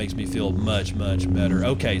 That makes me feel much better.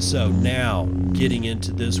 Okay, so now getting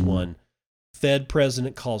into this one. Fed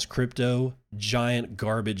president calls crypto giant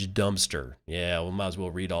garbage dumpster. Yeah, we might as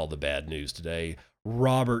well read all the bad news today.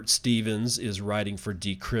 Robert Stevens is writing for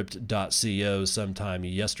Decrypt.co sometime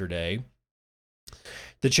yesterday.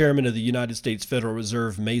 The chairman of the United States Federal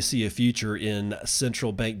Reserve may see a future in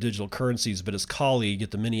central bank digital currencies, but his colleague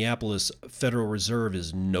at the Minneapolis Federal Reserve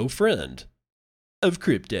is no friend of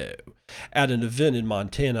crypto. At an event in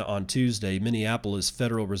Montana on Tuesday, Minneapolis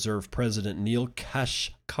Federal Reserve President Neil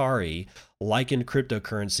Kashkari likened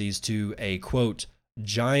cryptocurrencies to a, quote,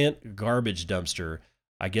 giant garbage dumpster.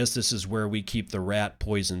 I guess this is where we keep the rat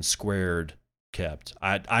poison squared kept.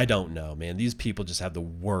 I don't know, man. These people just have the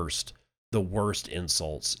worst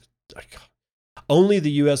insults. Only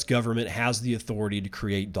the U.S. government has the authority to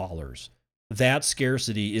create dollars. That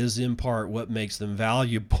scarcity is in part what makes them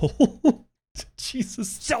valuable. Jesus.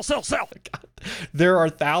 Sell. God. There are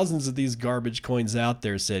thousands of these garbage coins out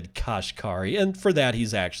there, said Kashkari, and for that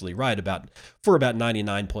he's actually right. For about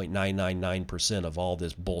 99.999% of all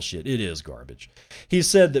this bullshit, it is garbage. He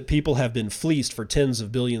said that people have been fleeced for tens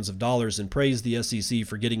of billions of dollars and praised the SEC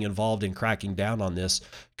for getting involved in cracking down on this.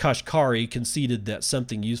 Kashkari conceded that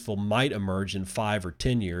something useful might emerge in 5 or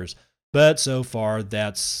 10 years, but so far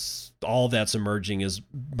that's all that's emerging is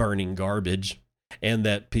burning garbage, and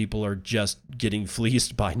that people are just getting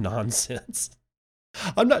fleeced by nonsense.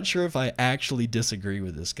 I'm not sure if I actually disagree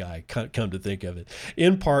with this guy, come to think of it.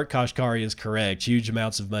 In part, Kashkari is correct. Huge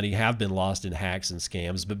amounts of money have been lost in hacks and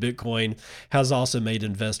scams, but Bitcoin has also made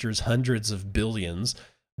investors hundreds of billions.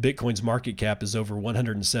 Bitcoin's market cap is over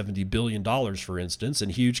 $170 billion, for instance,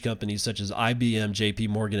 and huge companies such as IBM, JP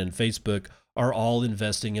Morgan, and Facebook are all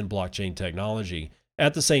investing in blockchain technology.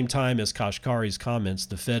 At the same time as Kashkari's comments,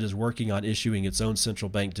 the Fed is working on issuing its own central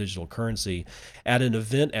bank digital currency. At an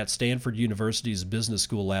event at Stanford University's business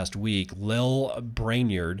school last week, Lael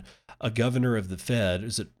Brainard, a governor of the Fed,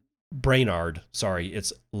 it's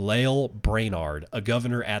Lael Brainard, a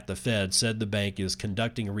governor at the Fed, said the bank is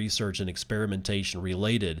conducting research and experimentation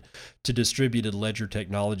related to distributed ledger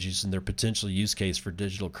technologies and their potential use case for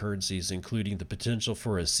digital currencies, including the potential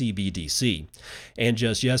for a CBDC. And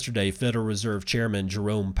just yesterday, Federal Reserve Chairman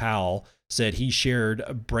Jerome Powell said he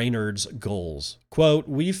shared Brainard's goals. Quote,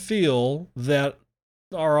 "We feel that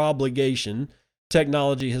our obligation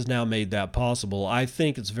technology has now made that possible. I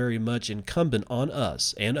think it's very much incumbent on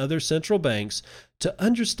us and other central banks to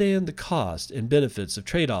understand the cost and benefits of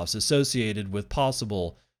trade-offs associated with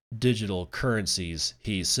possible digital currencies,"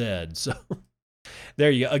 he said. So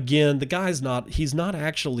there you go. Again, he's not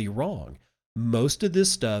actually wrong. Most of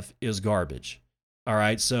this stuff is garbage. All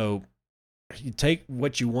right, so you take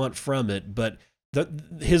what you want from it, but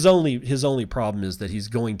his only problem is that he's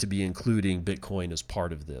going to be including Bitcoin as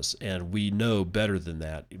part of this, and we know better than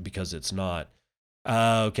that because it's not.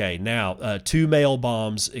 Okay, now 2 mail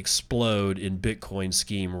bombs explode in Bitcoin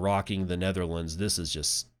scheme rocking the Netherlands. That's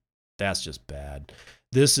just bad.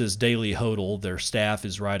 This is Daily Hodl. Their staff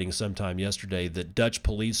is writing sometime yesterday that Dutch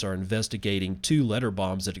police are investigating 2 letter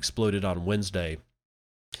bombs that exploded on Wednesday.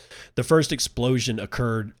 The first explosion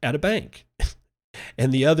occurred at a bank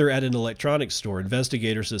and the other at an electronics store.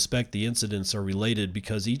 Investigators suspect the incidents are related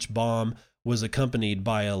because each bomb was accompanied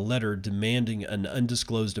by a letter demanding an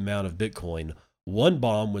undisclosed amount of Bitcoin. One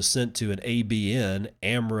bomb was sent to an ABN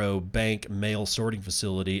AMRO Bank mail sorting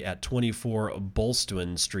facility at 24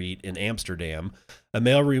 Bolstuen Street in Amsterdam. A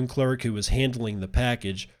mailroom clerk who was handling the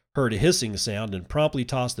package heard a hissing sound and promptly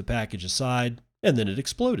tossed the package aside, and then it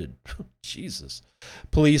exploded. Jesus.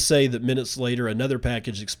 Police say that minutes later, another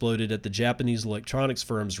package exploded at the Japanese electronics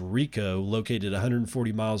firm's Ricoh, located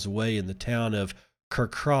 140 miles away in the town of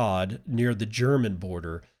Kerkrade near the German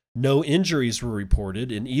border. No injuries were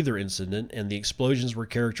reported in either incident, and the explosions were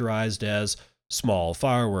characterized as small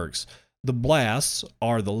fireworks. The blasts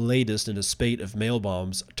are the latest in a spate of mail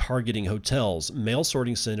bombs targeting hotels, mail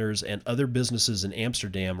sorting centers, and other businesses in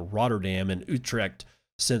Amsterdam, Rotterdam, and Utrecht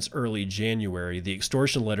since early January. The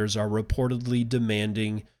extortion letters are reportedly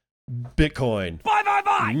demanding Bitcoin. Bye, bye,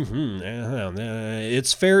 bye!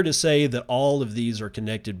 It's fair to say that all of these are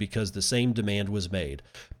connected because the same demand was made,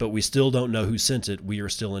 but we still don't know who sent it. We are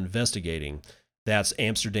still investigating. That's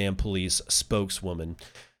Amsterdam police spokeswoman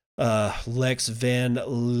Lex van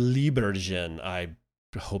Liebergen. I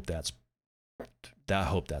hope that's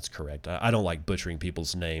correct. I don't like butchering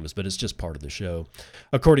people's names, but it's just part of the show.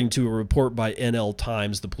 According to a report by NL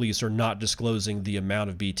Times, the police are not disclosing the amount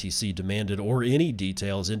of BTC demanded or any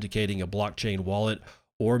details indicating a blockchain wallet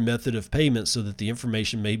or method of payment so that the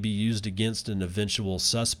information may be used against an eventual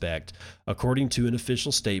suspect. According to an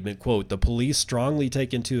official statement, quote, "The police strongly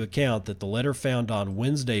take into account that the letter found on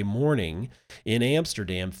Wednesday morning in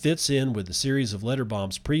Amsterdam fits in with the series of letter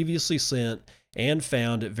bombs previously sent and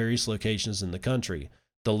found at various locations in the country.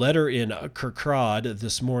 The letter in Kerkrade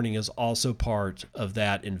this morning is also part of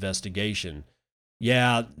that investigation."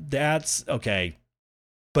 Yeah, that's okay.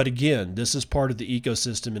 But again, this is part of the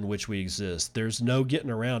ecosystem in which we exist. There's no getting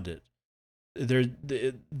around it. There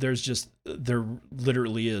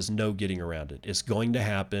literally is no getting around it. It's going to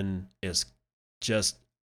happen. It's just,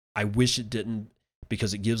 I wish it didn't,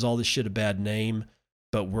 because it gives all this shit a bad name,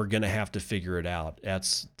 but we're going to have to figure it out.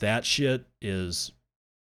 That shit is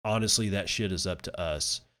up to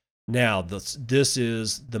us. Now, this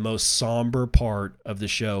is the most somber part of the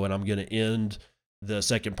show, and I'm going to end the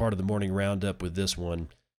second part of the morning roundup with this one.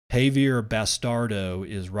 Javier Bastardo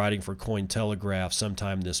is writing for Cointelegraph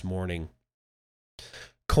sometime this morning.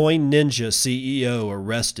 Coin Ninja CEO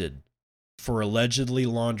arrested for allegedly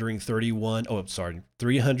laundering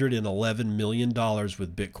 $311 million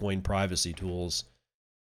with Bitcoin privacy tools.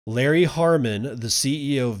 Larry Harmon, the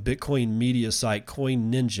CEO of Bitcoin media site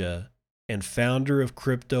Coin Ninja and founder of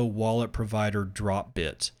crypto wallet provider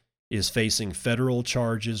Dropbit, is facing federal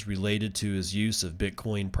charges related to his use of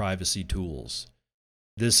Bitcoin privacy tools.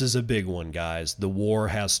 This is a big one, guys. The war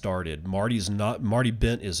has started. Marty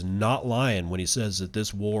Bent is not lying when he says that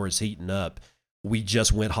this war is heating up. We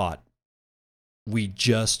just went hot. We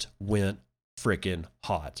just went frickin'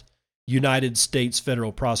 hot. United States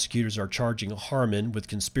federal prosecutors are charging Harmon with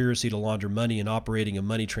conspiracy to launder money and operating a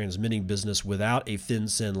money transmitting business without a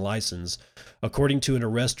FinCEN license. According to an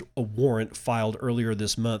arrest warrant filed earlier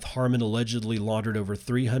this month, Harmon allegedly laundered over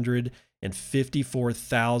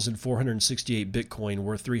 354,468 Bitcoin,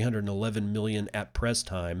 worth $311 million at press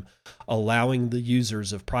time, allowing the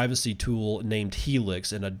users of privacy tool named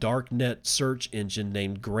Helix and a darknet search engine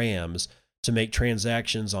named Grams to make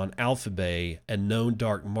transactions on Alphabay, a known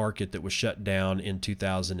dark market that was shut down in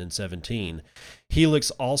 2017.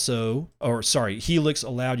 Helix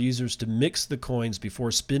allowed users to mix the coins before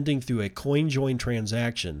spending through a CoinJoin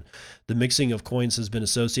transaction. The mixing of coins has been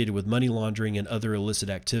associated with money laundering and other illicit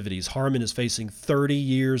activities. Harmon is facing 30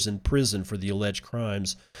 years in prison for the alleged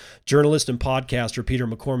crimes. Journalist and podcaster Peter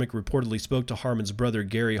McCormick reportedly spoke to Harmon's brother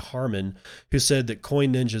Gary Harmon, who said that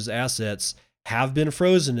Coin Ninja's assets have been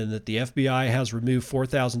frozen and that the FBI has removed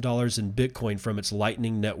 $4,000 in Bitcoin from its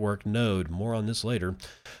Lightning Network node. More on this later.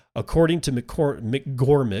 According to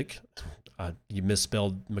McCormick, you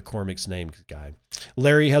misspelled McCormick's name, guy.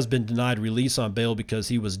 Larry has been denied release on bail because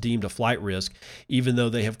he was deemed a flight risk, even though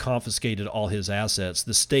they have confiscated all his assets.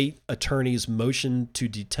 The state attorney's motion to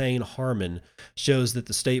detain Harmon shows that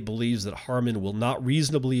the state believes that Harmon will not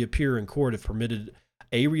reasonably appear in court if permitted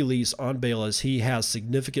a release on bail, as he has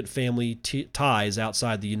significant family ties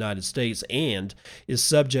outside the United States and is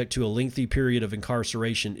subject to a lengthy period of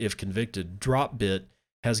incarceration if convicted. Dropbit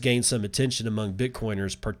has gained some attention among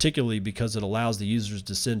Bitcoiners, particularly because it allows the users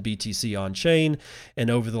to send BTC on-chain and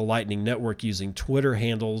over the Lightning Network using Twitter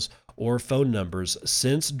handles or phone numbers.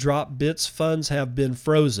 Since Dropbit's funds have been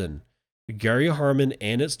frozen, Gary Harmon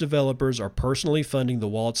and its developers are personally funding the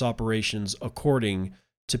wallet's operations, according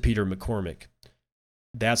to Peter McCormick.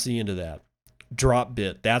 That's the end of that.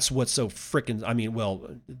 Dropbit. That's what's so freaking,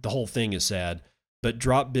 the whole thing is sad, but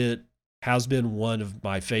Dropbit has been one of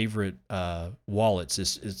my favorite wallets.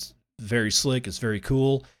 It's very slick. It's very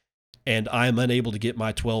cool. And I am unable to get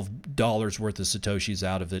my $12 worth of Satoshis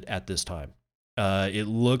out of it at this time. It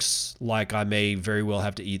looks like I may very well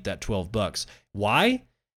have to eat that $12. Why?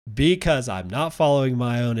 Because I'm not following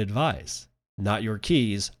my own advice. Not your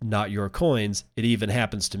keys, not your coins. It even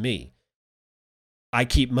happens to me. I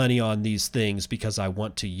keep money on these things because I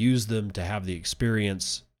want to use them to have the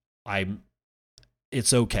experience.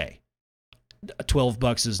 It's okay.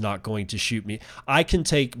 $12 is not going to shoot me. I can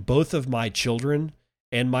take both of my children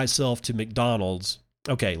and myself to McDonald's.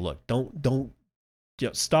 Okay, look, don't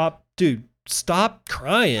stop, dude. Stop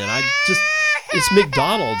crying. It's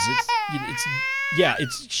McDonald's.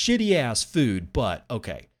 It's shitty ass food, but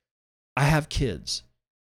okay. I have kids.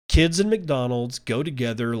 Kids and McDonald's go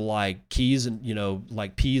together like peas and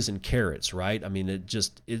carrots, right? I mean, it's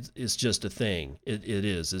just a thing.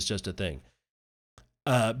 It's just a thing.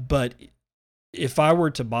 But if I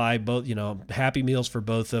were to buy both, Happy Meals for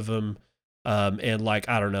both of them, and like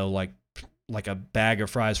a bag of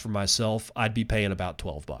fries for myself, I'd be paying about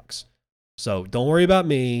 $12. So don't worry about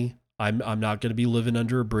me. I'm not going to be living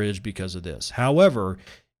under a bridge because of this. However,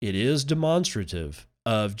 it is demonstrative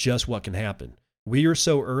of just what can happen. We are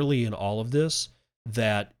so early in all of this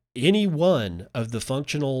that any one of the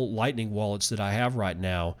functional Lightning wallets that I have right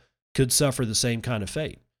now could suffer the same kind of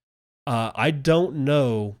fate. I don't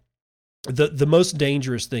know. The most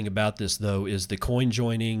dangerous thing about this, though, is the coin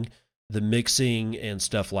joining, the mixing, and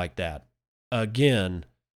stuff like that. Again,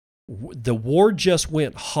 the war just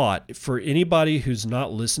went hot. For anybody who's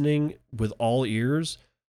not listening with all ears,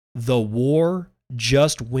 the war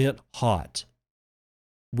just went hot.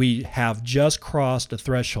 We have just crossed a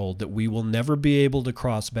threshold that we will never be able to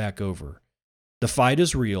cross back over. The fight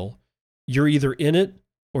is real. You're either in it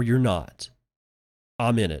or you're not.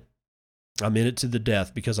 I'm in it. I'm in it to the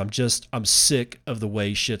death because I'm sick of the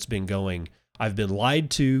way shit's been going. I've been lied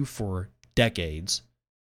to for decades.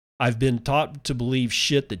 I've been taught to believe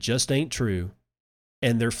shit that just ain't true.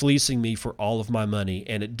 And they're fleecing me for all of my money.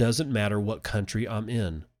 And it doesn't matter what country I'm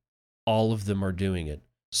in. All of them are doing it.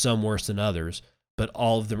 Some worse than others. But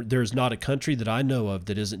all of them, there's not a country that I know of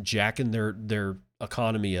that isn't jacking their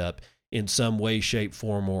economy up in some way, shape,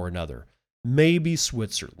 form, or another. Maybe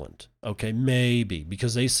Switzerland, okay, maybe,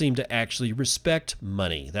 because they seem to actually respect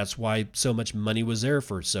money. That's why so much money was there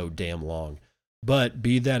for so damn long. But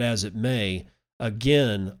be that as it may,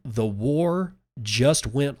 again, the war just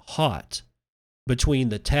went hot between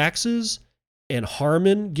the taxes and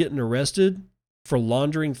Harmon getting arrested for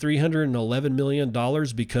laundering $311 million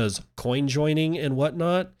because coin joining and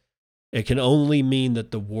whatnot. It can only mean that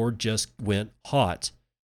the war just went hot.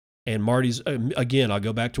 And Marty's, again, I'll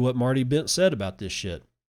go back to what Marty Bent said about this shit.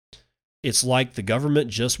 It's like the government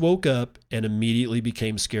just woke up and immediately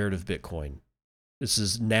became scared of Bitcoin. This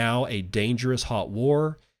is now a dangerous hot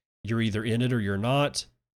war. You're either in it or you're not.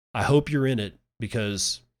 I hope you're in it,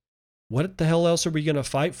 because what the hell else are we going to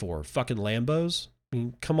fight for? Fucking Lambos? I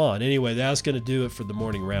mean, come on. Anyway, that's going to do it for the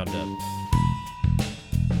morning roundup.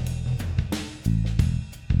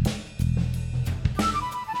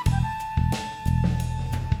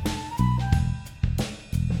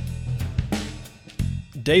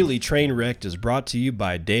 Daily Train Wrecked is brought to you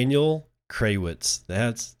by Daniel Krawitz.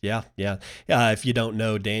 That's, yeah. If you don't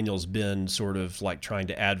know, Daniel's been sort of like trying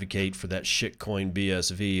to advocate for that shitcoin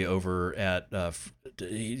BSV over at,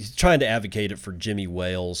 he's trying to advocate it for Jimmy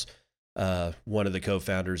Wales, one of the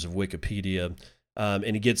co-founders of Wikipedia.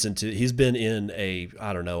 And he's been in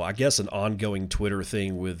I guess an ongoing Twitter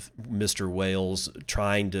thing with Mr. Wales,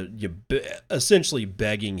 trying to, essentially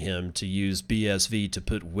begging him to use BSV to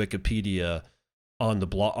put Wikipedia on the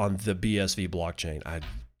BSV blockchain.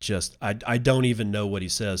 I don't even know what he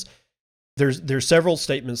says. There's several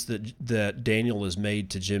statements that Daniel has made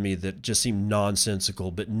to Jimmy that just seem nonsensical,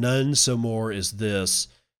 but none so more is this.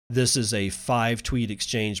 This is a 5-tweet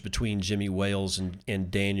exchange between Jimmy Wales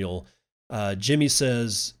and Daniel. Jimmy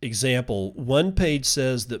says, example, one page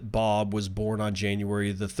says that Bob was born on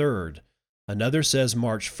January the 3rd. Another says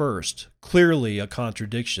March 1st. Clearly a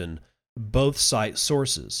contradiction. Both cite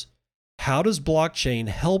sources. How does blockchain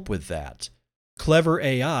help with that? Clever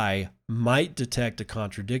AI might detect a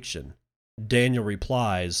contradiction. Daniel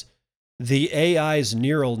replies, the AI's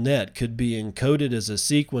neural net could be encoded as a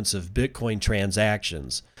sequence of Bitcoin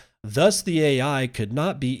transactions. Thus, the AI could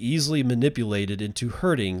not be easily manipulated into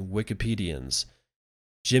hurting Wikipedians.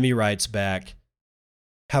 Jimmy writes back,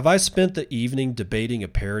 have I spent the evening debating a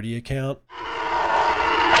parody account?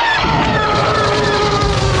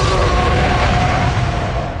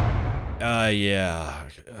 Yeah.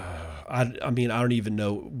 I mean, I don't even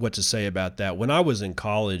know what to say about that. When I was in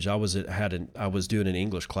college, I was doing an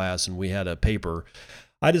English class, and we had a paper.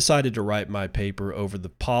 I decided to write my paper over the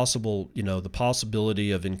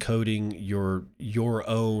possibility of encoding your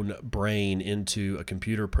own brain into a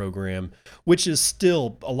computer program, which is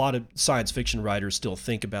still, a lot of science fiction writers still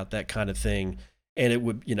think about that kind of thing, and it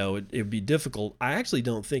would, it would be difficult. I actually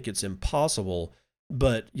don't think it's impossible,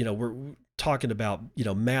 but we're talking about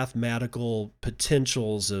mathematical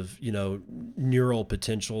potentials of neural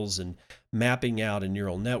potentials, and mapping out a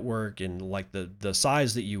neural network, and like the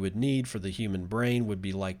size that you would need for the human brain would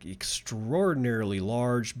be like extraordinarily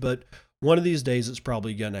large. But one of these days it's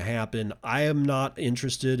probably going to happen. I am not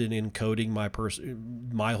interested in encoding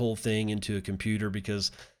my whole thing into a computer,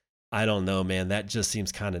 because I don't know, man, that just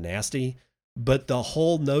seems kind of nasty. But the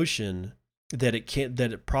whole notion that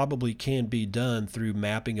it probably can be done through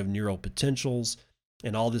mapping of neural potentials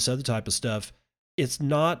and all this other type of stuff, it's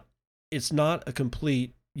not a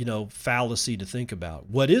complete fallacy to think about.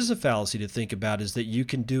 What is a fallacy to think about is that you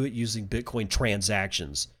can do it using Bitcoin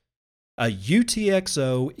transactions. A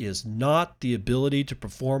UTXO is not the ability to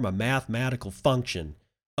perform a mathematical function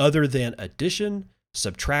other than addition,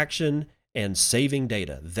 subtraction, and saving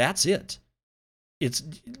data. That's it.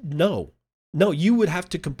 No, you would have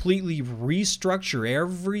to completely restructure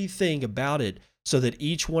everything about it so that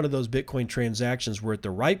each one of those Bitcoin transactions were at the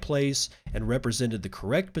right place and represented the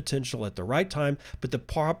correct potential at the right time. But the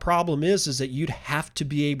problem is that you'd have to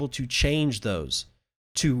be able to change those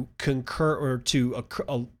to concur, or to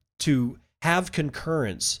have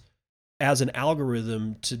concurrence as an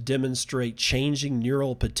algorithm to demonstrate changing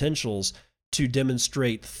neural potentials, to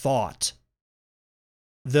demonstrate thought.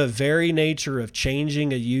 The very nature of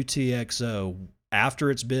changing a UTXO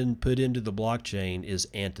after it's been put into the blockchain is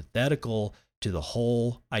antithetical to the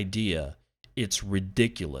whole idea. It's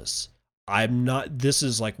ridiculous. This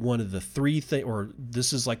is like one of the three things, or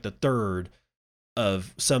this is like the third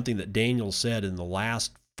of something that Daniel said in the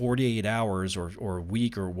last 48 hours or a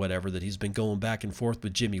week or whatever, that he's been going back and forth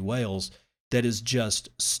with Jimmy Wales, that is just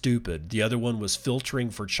stupid. The other one was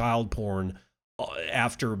filtering for child porn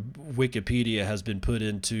after Wikipedia has been put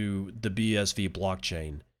into the BSV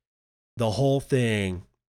blockchain. The whole thing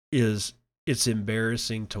it's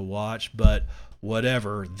embarrassing to watch, but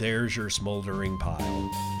whatever, there's your smoldering pile.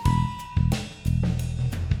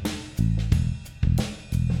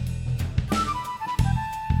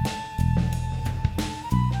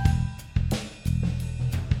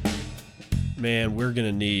 Man, we're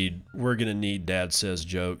gonna need Dad Says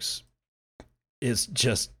jokes.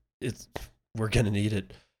 We're going to need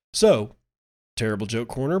it. So, Terrible Joke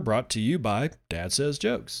Corner brought to you by Dad Says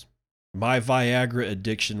Jokes. My Viagra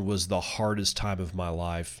addiction was the hardest time of my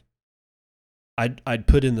life. I'd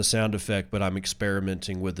put in the sound effect, but I'm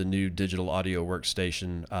experimenting with a new digital audio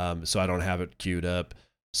workstation, so I don't have it queued up.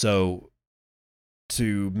 So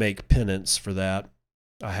to make penance for that,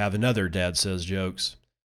 I have another Dad Says jokes.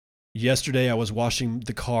 Yesterday, I was washing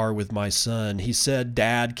the car with my son. He said,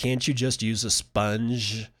 "Dad, can't you just use a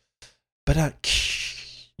sponge?"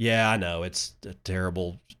 Yeah, I know. It's a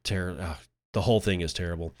terrible. The whole thing is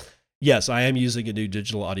terrible. Yes, I am using a new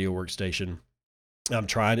digital audio workstation. I'm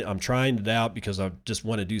trying it out because I just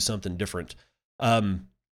want to do something different.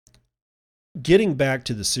 Getting back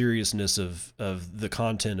to the seriousness of the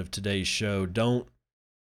content of today's show,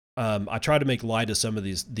 I try to make light of some of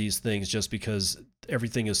these things just because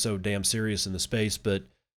everything is so damn serious in the space, but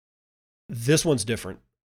this one's different.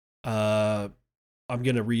 I'm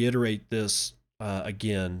going to reiterate this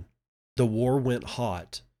again. The war went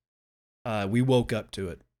hot. We woke up to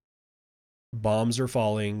it. Bombs are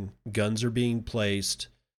falling, guns are being placed,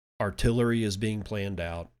 artillery is being planned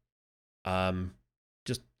out. I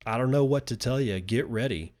don't know what to tell you. Get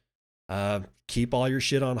ready. Keep all your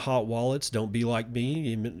shit on hot wallets. Don't be like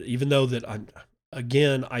me. Even though that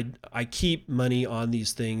I keep money on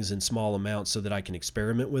these things in small amounts so that I can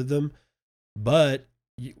experiment with them. But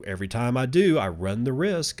every time I do, I run the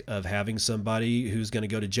risk of having somebody who's going to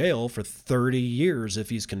go to jail for 30 years if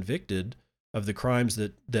he's convicted of the crimes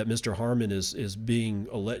that Mr. Harmon is being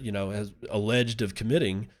has alleged of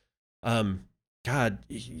committing. God,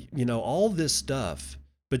 all this stuff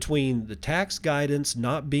between the tax guidance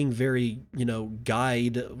not being very,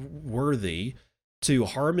 guide worthy, to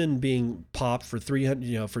Harmon being popped for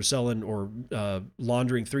for selling or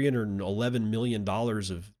laundering $311 million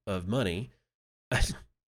of money,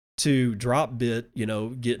 to Drop Bit,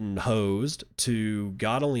 getting hosed, to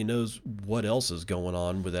God only knows what else is going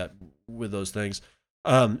on with those things.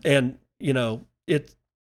 It's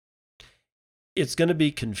going to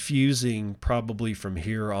be confusing probably from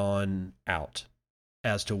here on out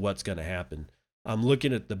as to what's going to happen. I'm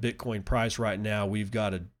looking at the Bitcoin price right now. We've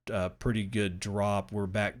got a pretty good drop. We're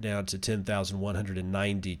back down to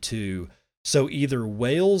 10,192. So either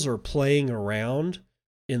whales are playing around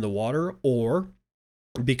in the water, or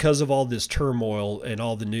because of all this turmoil and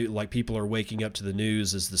all the new, like, people are waking up to the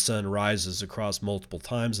news as the sun rises across multiple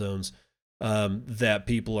time zones, that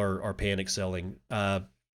people are panic selling.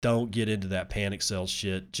 Don't get into that panic sell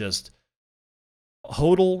shit. Just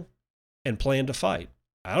hodl and plan to fight.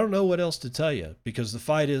 I don't know what else to tell you, because the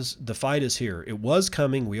fight is here. It was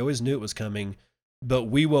coming. We always knew it was coming, but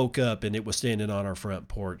we woke up and it was standing on our front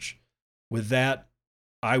porch. With that,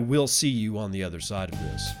 I will see you on the other side of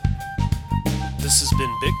this. This has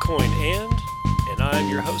been Bitcoin and I'm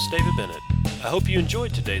your host, David Bennett. I hope you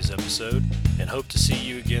enjoyed today's episode and hope to see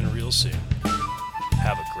you again real soon.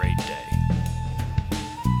 Have a great day.